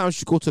how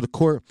sometimes you go to the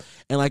court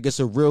and like it's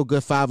a real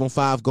good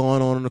 5-on-5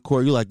 going on in the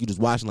court. You just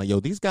watching like, yo,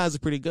 these guys are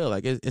pretty good.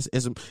 Like it's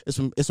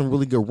some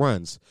really good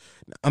runs.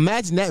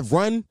 Imagine that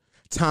run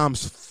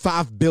times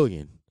 5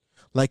 billion.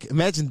 Like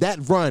imagine that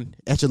run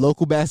at your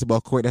local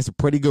basketball court. That's a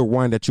pretty good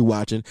run that you're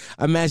watching.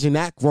 Imagine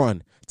that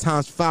run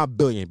times 5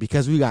 billion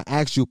because we got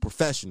actual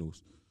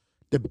professionals,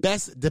 the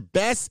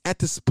best at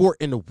the sport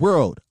in the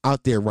world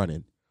out there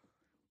running.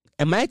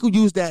 And Michael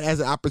used that as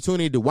an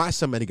opportunity to watch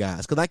some of the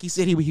guys. Because like he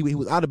said, he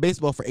was out of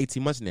baseball for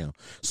 18 months now.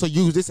 So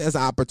use this as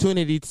an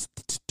opportunity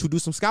to do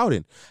some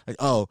scouting. Like,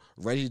 oh,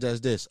 Reggie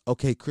does this.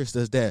 Okay, Chris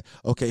does that.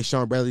 Okay,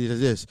 Sean Bradley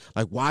does this.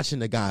 Like watching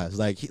the guys.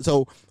 Like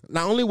so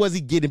not only was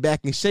he getting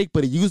back in shape,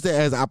 but he used it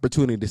as an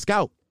opportunity to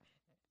scout.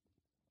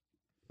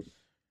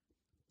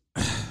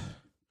 The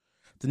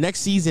next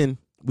season,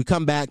 we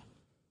come back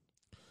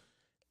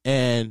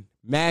and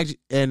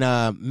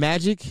the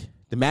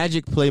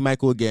Magic play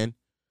Michael again.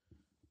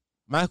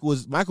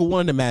 Michael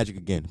won the Magic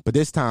again, but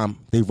this time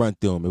they run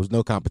through him. It was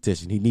no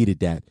competition. He needed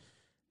that.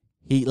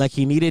 He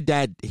needed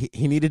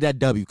that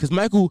W because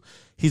Michael,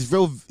 he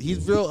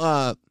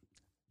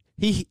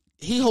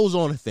holds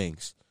on to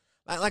things.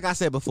 Like I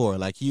said before,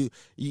 like you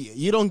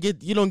don't get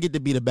to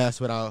be the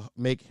best without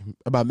making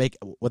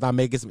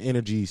some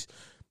energies.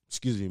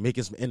 Excuse me,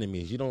 making some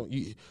enemies. You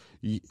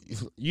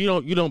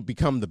don't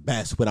become the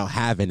best without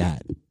having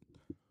that.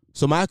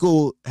 So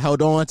Michael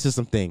held on to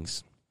some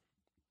things.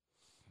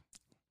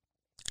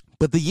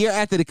 But the year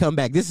after they come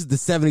back, this is the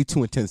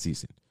 72-10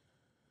 season.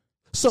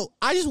 So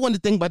I just wanted to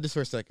think about this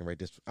for a second, right?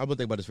 I want to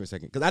think about this for a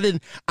second because I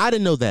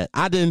didn't know that.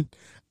 I didn't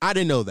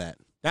know that.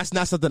 That's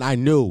not something I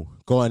knew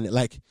going.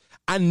 Like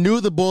I knew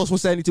the Bulls were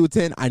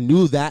 72-10. I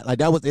knew that. Like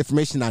that was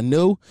information I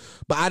knew,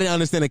 but I didn't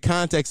understand the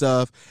context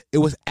of it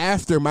was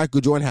after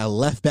Michael Jordan had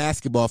left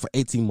basketball for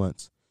 18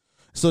 months.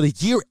 So the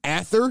year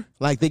after,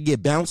 like they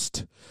get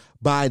bounced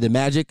by the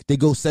Magic, they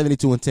go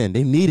 72-10.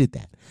 They needed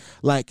that,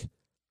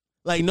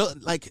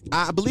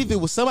 I believe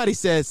it was somebody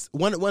says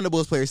one of the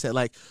Bulls players said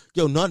like,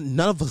 yo, none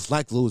of us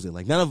like losing.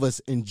 Like none of us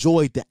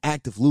enjoyed the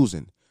act of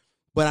losing.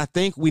 But I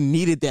think we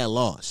needed that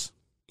loss.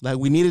 Like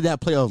we needed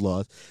that playoff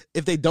loss.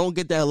 If they don't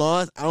get that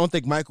loss, I don't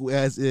think Michael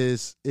I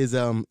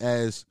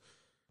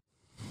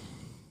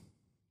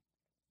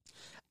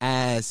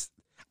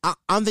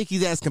don't think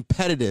he's as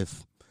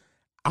competitive.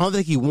 I don't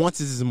think he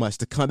wants it as much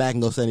to come back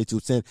and go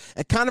 72-10.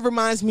 It kind of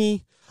reminds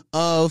me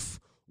of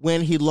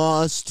when he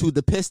lost to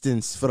the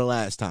Pistons for the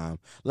last time,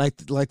 like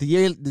the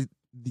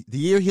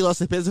year he lost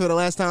to the Pistons for the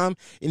last time,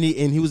 and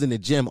he was in the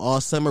gym all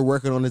summer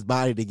working on his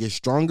body to get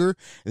stronger,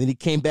 and then he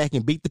came back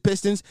and beat the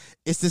Pistons.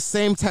 It's the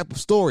same type of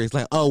story. It's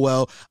like, oh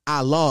well,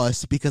 I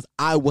lost because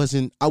I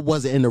wasn't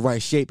in the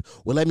right shape.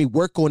 Well, let me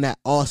work on that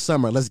all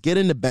summer. Let's get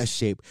in the best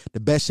shape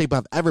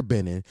I've ever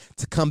been in,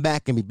 to come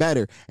back and be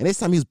better. And this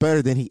time he was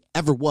better than he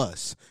ever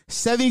was.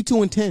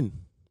 72-10.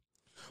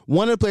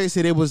 One of the players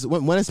said he was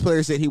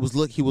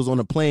on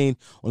a plane,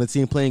 on a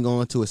team plane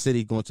going to a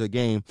city, going to a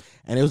game,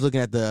 and they was looking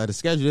at the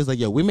schedule. It's like,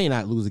 yo, we may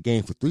not lose a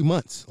game for 3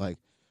 months. Like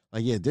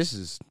yeah, this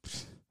is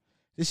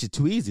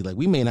too easy. Like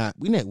we may not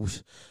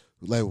lose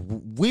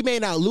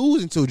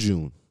until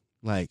June.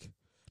 Like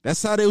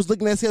that's how they was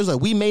looking at schedules.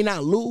 Like we may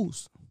not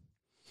lose.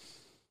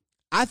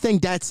 I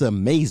think that's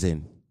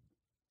amazing.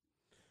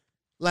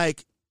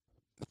 Like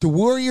the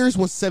Warriors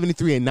was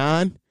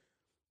 73-9.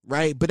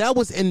 Right, but that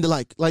was in the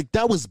like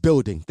that was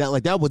building.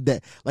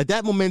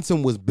 That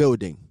momentum was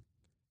building.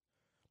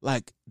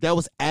 Like that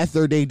was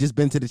after they just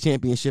been to the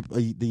championship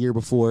the year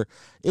before.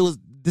 It was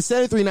the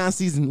 73-9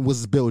 season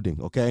was building.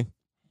 Okay,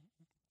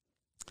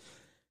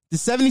 the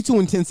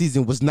 72-10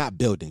 season was not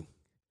building.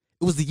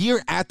 It was the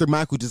year after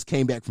Michael just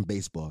came back from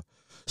baseball.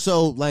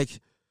 So, like,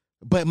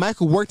 but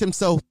Michael worked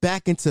himself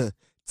back into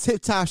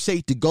tip-top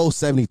shape to go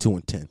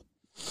 72-10.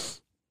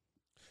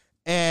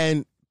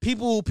 And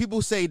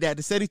people say that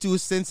the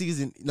 72-10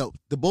 season, no,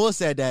 the Bulls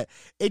said that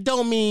it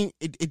don't mean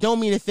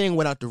a thing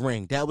without the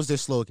ring. That was their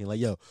slogan. Like,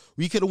 yo,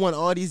 we could have won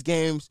all these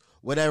games,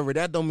 whatever.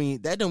 That don't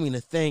mean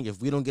a thing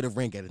if we don't get a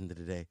ring at the end of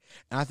the day.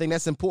 And I think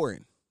that's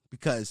important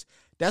because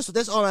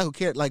that's all Michael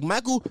cared. Like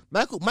Michael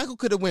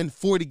could have won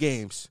 40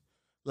 games.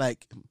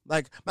 Like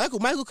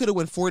Michael could have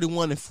won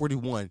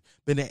 41-41,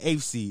 been an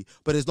eighth seed.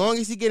 But as long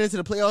as he get into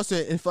the playoffs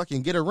and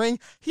fucking get a ring,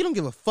 he don't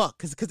give a fuck.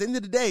 Because at the end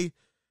of the day,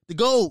 the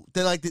goal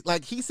that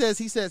like he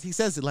says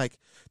it like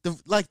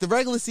the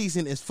regular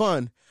season is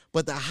fun,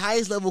 but the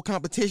highest level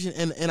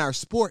competition in our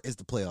sport is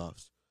the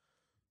playoffs.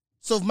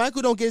 So if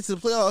Michael don't get into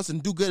the playoffs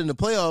and do good in the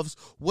playoffs,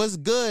 what's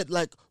good?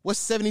 Like, what's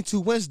 72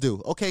 wins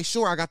do? Okay,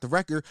 sure, I got the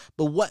record,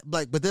 but what?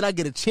 Like, but then I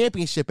get a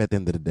championship at the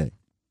end of the day,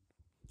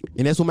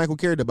 and that's what Michael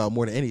cared about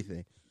more than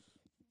anything.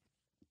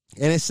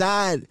 And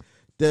inside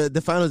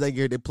the finals that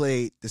year, they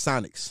played the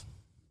Sonics.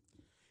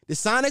 The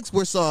Sonics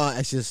were saw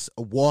as just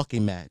a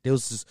walking mat. They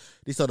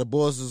saw the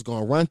Bulls was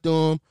gonna run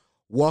through them,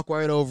 walk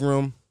right over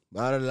them,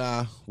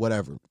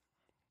 whatever.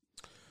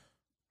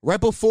 Right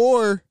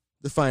before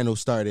the finals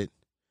started,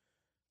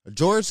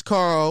 George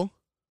Karl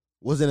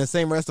was in the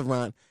same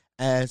restaurant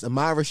as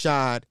Ahmad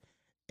Rashad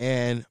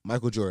and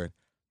Michael Jordan.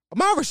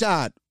 Ahmad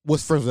Rashad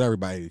was friends with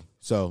everybody.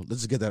 So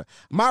let's just get that.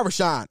 Ahmad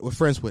Rashad was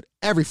friends with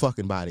every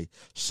fucking body.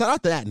 Shout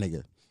out to that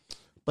nigga.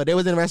 But they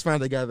was in the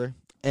restaurant together.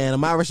 And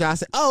Ahmad Rashad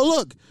said, oh,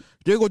 look,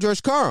 there go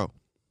George Karl.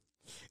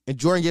 And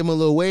Jordan gave him a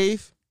little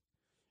wave.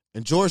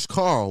 And George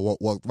Karl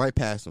walked right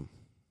past him.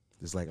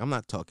 It's like, I'm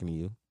not talking to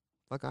you.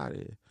 Fuck out of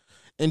here.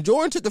 And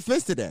Jordan took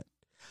offense to that.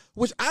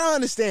 Which I don't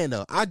understand,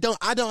 though. I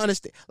don't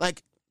understand.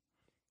 Like,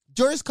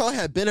 George Karl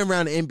had been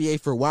around the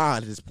NBA for a while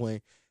at this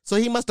point. So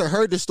he must have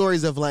heard the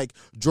stories of, like,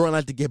 Jordan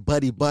like to get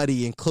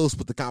buddy and close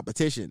with the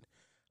competition.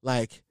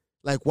 Like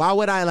why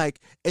would I,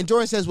 like... And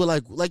Jordan says, well,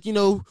 like you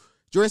know...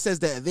 Jordan says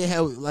that they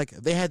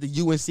had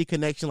the UNC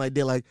connection. Like,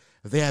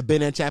 they had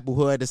been in Chapel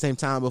Hill at the same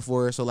time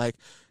before. So, like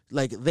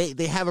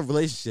they have a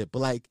relationship. But,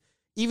 like,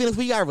 even if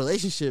we got a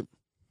relationship...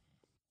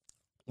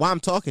 Why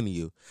I'm talking to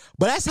you.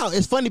 But that's how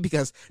it's funny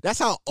because that's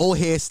how old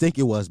heads think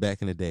it was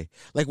back in the day.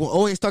 Like when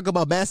old heads talk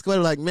about basketball,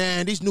 they're like,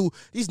 man, these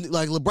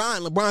like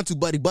LeBron too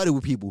buddy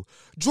with people.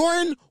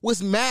 Jordan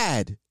was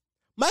mad.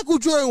 Michael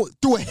Jordan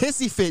threw a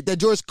hissy fit that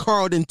George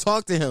Karl didn't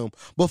talk to him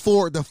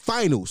before the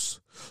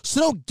finals.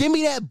 So don't give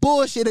me that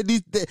bullshit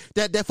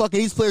that fucking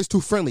these players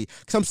too friendly.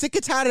 Cause I'm sick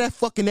and tired of that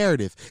fucking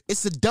narrative.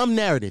 It's a dumb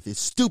narrative. It's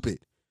stupid.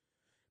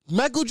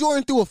 Michael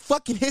Jordan threw a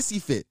fucking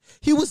hissy fit.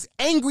 He was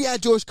angry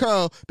at George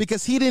Karl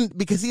because he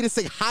didn't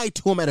say hi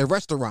to him at a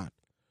restaurant.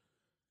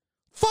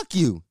 Fuck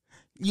you,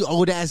 you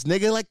old ass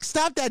nigga. Like,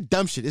 stop that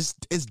dumb shit.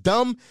 It's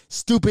dumb,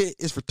 stupid,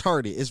 it's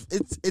retarded.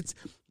 It's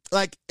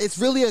like it's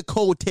really a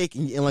cold take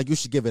and like you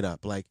should give it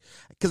up. Like,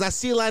 cause I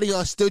see a lot of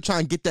y'all still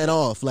trying to get that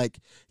off. Like,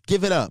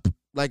 give it up.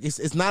 Like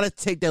it's not a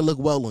take that look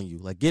well on you.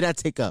 Like, get that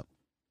take up.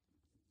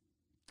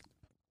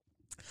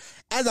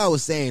 As I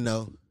was saying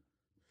though,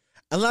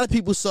 a lot of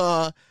people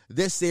saw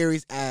this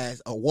series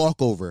as a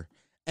walkover.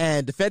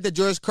 And the fact that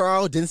George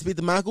Karl didn't speak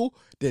to Michael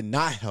did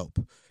not help.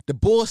 The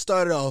Bulls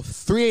started off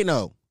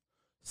 3-0.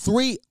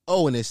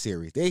 3-0 in this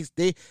series.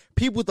 They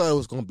people thought it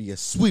was going to be a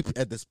sweep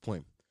at this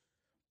point.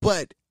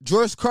 But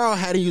George Karl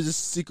had to use a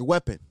secret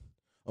weapon.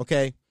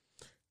 Okay?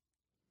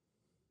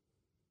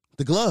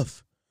 The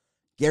glove.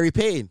 Gary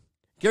Payton.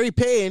 Gary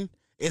Payton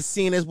is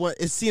seen as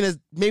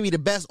maybe the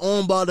best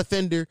on-ball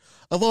defender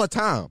of all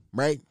time,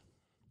 right?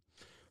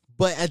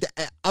 But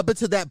up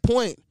until that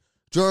point,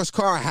 George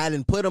Karl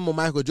hadn't put him on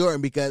Michael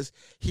Jordan because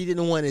he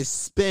didn't want to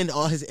spend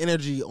all his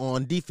energy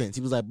on defense.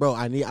 He was like, bro,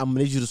 I'm gonna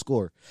need you to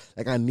score.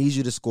 Like, I need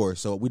you to score,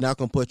 so we're not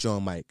gonna put you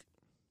on Mike.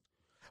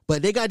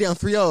 But they got down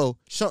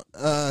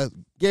 3-0.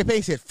 Gary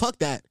Payton said, fuck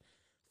that.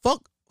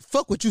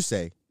 Fuck what you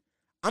say.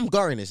 I'm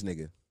guarding this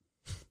nigga.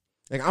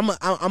 Like, I'm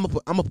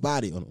a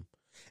body on him.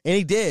 And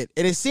he did.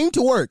 And it seemed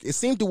to work.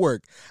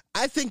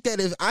 I think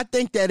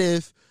that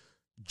if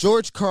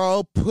George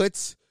Karl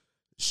puts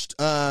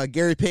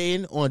Gary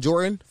Payton on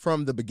Jordan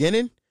from the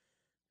beginning,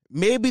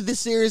 maybe the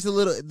series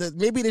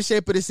maybe the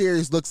shape of the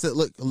series looks a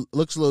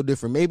little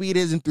different. Maybe it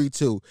isn't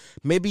 3-2.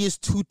 Maybe it's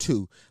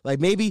 2-2.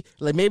 Maybe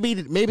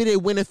they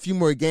win a few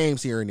more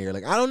games here and there.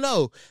 Like, I don't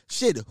know.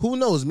 Shit, who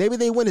knows? Maybe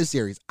they win a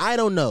series. I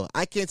don't know.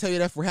 I can't tell you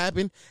that for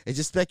happen. It's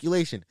just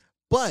speculation.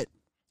 But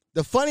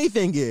the funny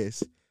thing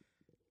is,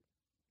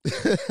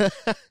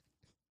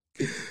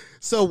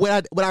 so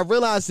what I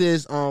realized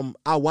is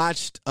I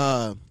watched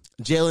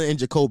Jalen and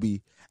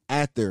Jacoby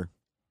after,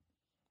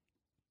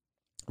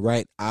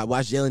 right? I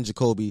watched Jalen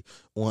Jacoby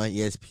on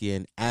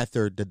ESPN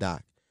after the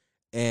doc,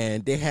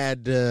 and they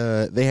had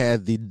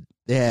the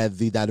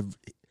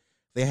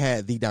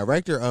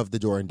director of the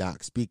Jordan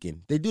doc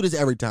speaking. They do this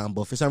every time,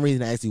 but for some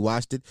reason I actually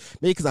watched it.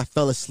 Maybe because I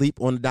fell asleep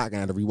on the doc and I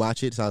had to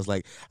rewatch it. So I was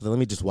like, let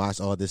me just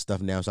watch all this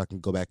stuff now so I can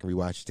go back and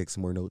rewatch it, take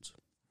some more notes.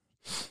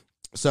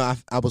 So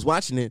I was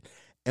watching it,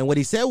 and what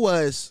he said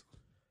was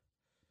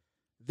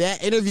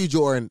that interview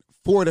Jordan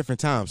 4 different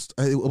times.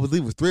 I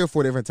believe it was 3 or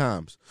 4 different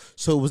times.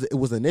 So it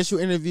was an initial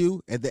interview,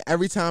 and then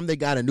every time they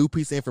got a new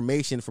piece of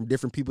information from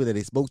different people that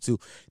they spoke to,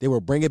 they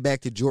would bring it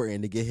back to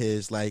Jordan to get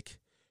his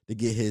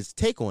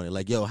take on it.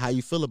 Like, yo, how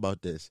you feel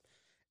about this?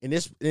 And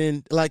it's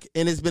been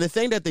a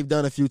thing that they've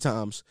done a few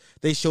times.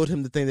 They showed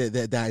him the thing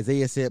that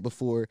Isaiah said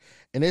before,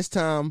 and this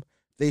time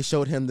they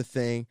showed him the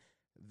thing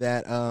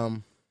that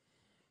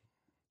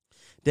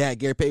that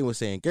Gary Payton was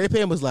saying. Gary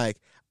Payton was like,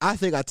 I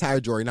think I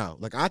tired Jordan out.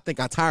 Like, I think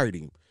I tired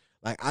him.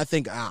 Like, I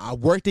think I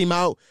worked him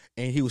out,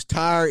 and he was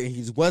tired, and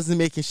he wasn't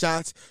making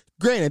shots.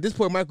 Granted, at this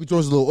point, Michael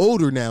Jordan's a little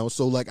older now,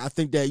 so, like, I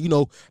think that,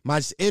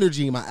 my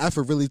energy, my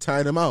effort really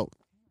tired him out.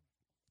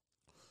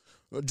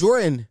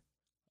 Jordan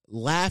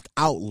laughed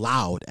out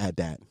loud at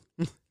that.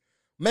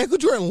 Michael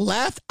Jordan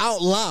laughed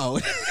out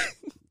loud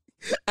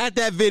at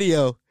that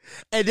video.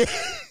 And then,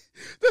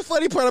 the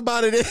funny part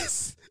about it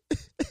is,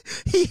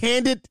 he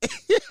handed...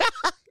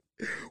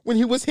 when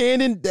he was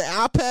handing the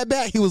iPad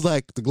back, he was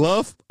like, the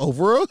glove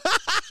over.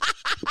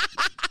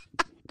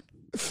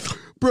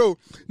 Bro,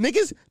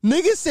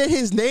 niggas said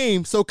his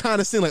name so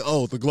condescending, like,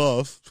 oh, the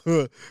glove.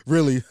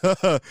 Really?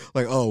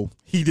 Like, oh,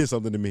 he did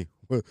something to me.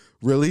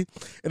 Really?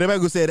 And then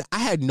Michael said, I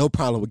had no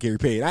problem with Gary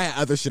Payton. I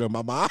had other shit on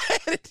my mind.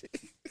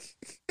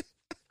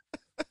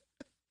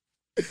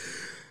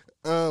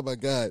 Oh, my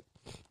God.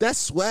 That's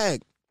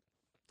swag.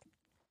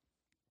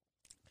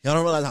 Y'all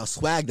don't realize how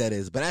swag that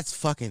is, but that's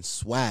fucking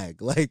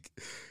swag. Like,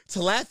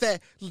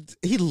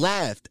 he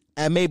laughed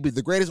at maybe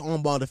the greatest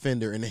on-ball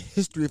defender in the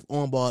history of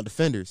on-ball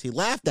defenders. He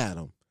laughed at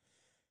him.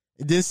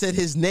 And then said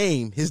his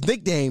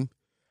nickname,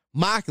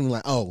 mockingly,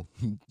 like, oh,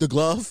 the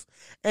glove.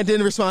 And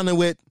then responding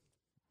with,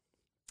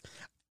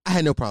 I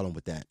had no problem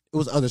with that. It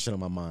was other shit on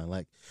my mind.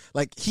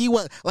 Like he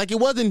was, like, it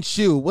wasn't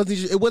you.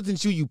 It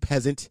wasn't you, you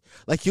peasant.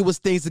 Like, it was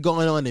things that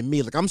going on in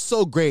me. Like, I'm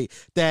so great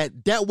that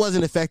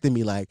wasn't affecting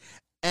me. Like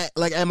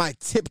at my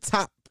tip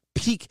top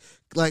peak,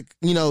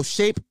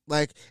 shape.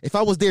 Like, if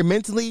I was there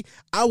mentally,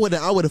 I would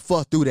have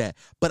fought through that.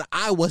 But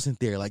I wasn't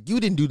there. Like, you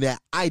didn't do that.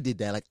 I did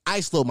that. Like,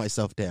 I slowed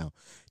myself down.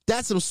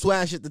 That's some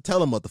swag shit to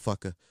tell a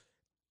motherfucker.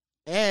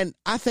 And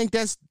I think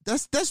that's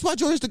why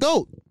Jordan's the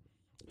GOAT.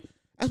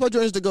 That's why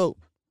Jordan's the GOAT.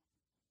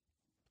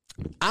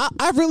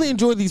 I really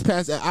enjoyed these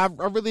past. I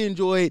really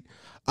enjoyed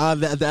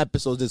the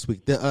episodes this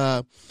week.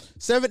 The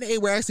 7 and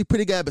 8 were actually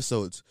pretty good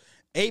episodes.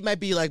 8 might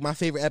be like my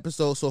favorite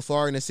episode so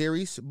far in the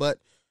series, but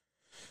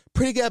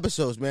pretty good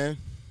episodes, man.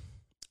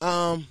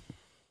 I'm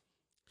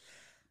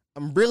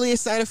really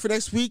excited for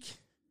next week.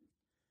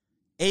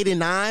 8 and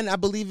 9, I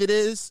believe it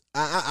is.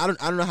 I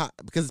don't know how,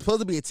 because it's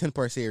supposed to be a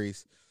 10-part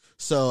series,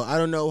 so I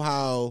don't know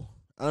how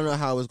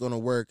it's gonna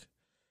work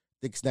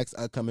this next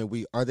upcoming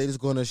week. Are they just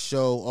gonna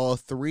show all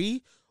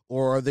 3?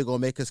 Or are they going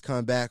to make us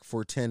come back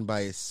for 10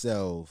 by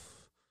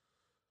itself?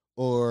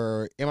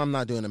 Or am I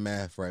not doing the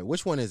math right?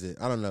 Which one is it?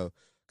 I don't know.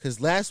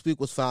 Because last week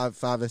was 5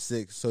 and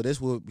 6. So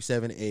this will be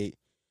 7 and 8.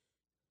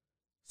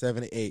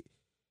 7 and 8.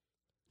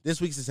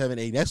 This week's the 7 and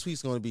 8. Next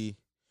week's going to be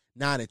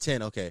 9 and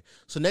 10. Okay.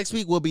 So next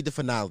week will be the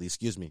finale.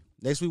 Excuse me.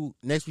 Next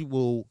week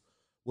will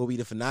be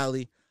the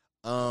finale.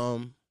 I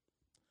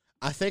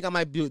think I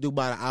might do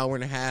about an hour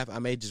and a half. I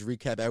may just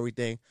recap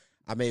everything.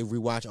 I may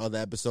rewatch all the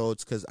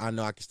episodes because I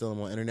know I can still on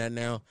the internet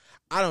now.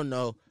 I don't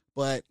know,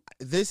 but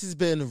this has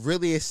been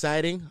really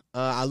exciting.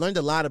 I learned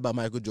a lot about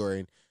Michael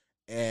Jordan,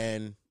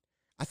 and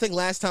I think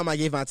last time I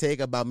gave my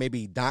take about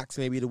maybe docs,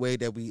 maybe the way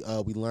that we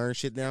learn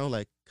shit now,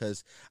 like,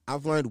 because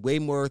I've learned way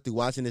more through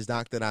watching this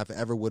doc than I've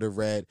ever would have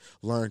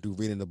learned through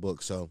reading the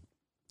book. So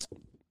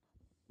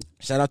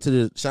shout out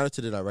to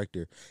the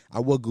director.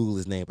 I will Google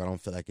his name, but I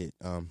don't feel like it.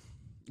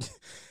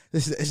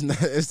 It's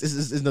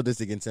no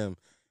diss against him.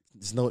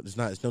 It's no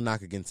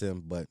knock against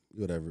him, but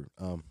whatever.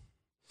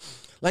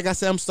 Like I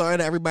said, I'm sorry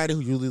to everybody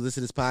who usually listens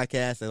to this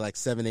podcast at like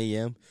 7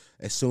 a.m.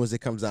 as soon as it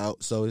comes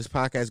out. So this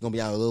podcast is going to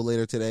be out a little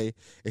later today.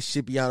 It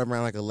should be out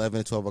around like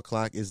 11, 12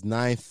 o'clock. It's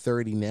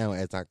 9:30 now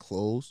as I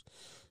close.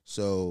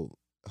 So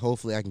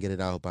hopefully I can get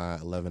it out by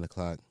 11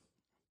 o'clock.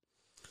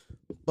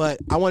 But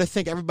I want to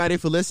thank everybody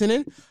for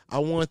listening. I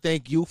want to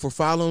thank you for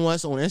following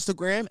us on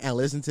Instagram and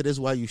listen to this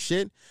while you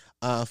shit.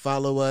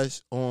 Follow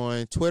us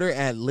on Twitter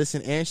at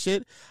Listen and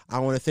Shit. I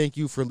want to thank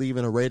you for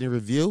leaving a rating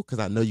review because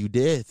I know you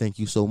did. Thank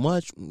you so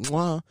much.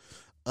 Mwah.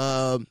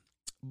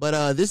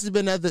 But this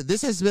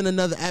has been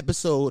another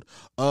episode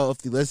of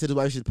the Listen to This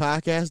While You Shit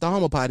podcast, the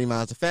Homo Potty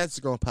Miles, the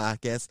fastest growing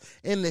podcast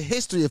in the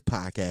history of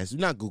podcasts. Do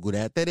not Google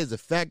that. That is a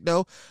fact,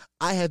 though.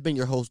 I have been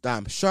your host,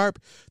 Dom Sharp.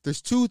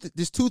 There's two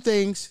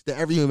things that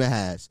every human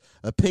has: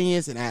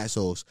 opinions and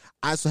assholes.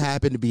 I so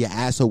happen to be an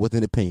asshole with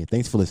an opinion.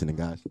 Thanks for listening,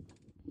 guys.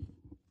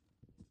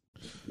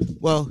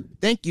 Well,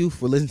 thank you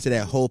for listening to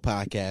that whole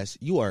podcast.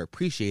 You are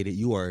appreciated.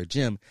 You are a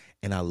gem,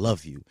 and I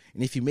love you.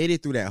 And if you made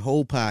it through that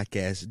whole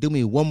podcast, do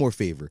me one more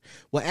favor.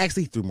 Well,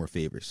 actually, 3 more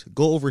favors.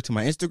 Go over to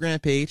my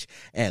Instagram page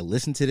and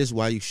listen to this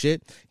while you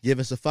shit. Give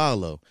us a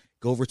follow.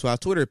 Go over to our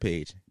Twitter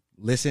page.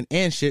 Listen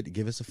and shit.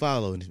 Give us a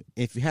follow. And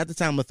if you had the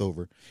time left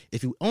over,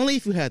 if you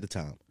had the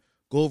time,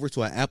 go over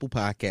to our Apple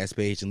Podcast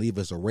page and leave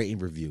us a rating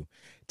review.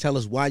 Tell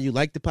us why you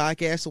like the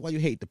podcast or why you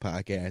hate the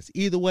podcast.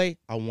 Either way,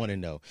 I want to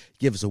know.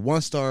 Give us a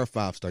 1-star or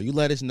 5-star. You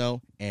let us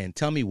know and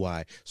tell me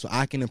why so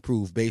I can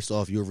improve based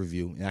off your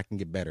review and I can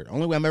get better. The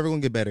only way I'm ever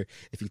going to get better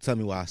if you tell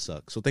me why I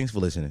suck. So thanks for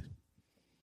listening.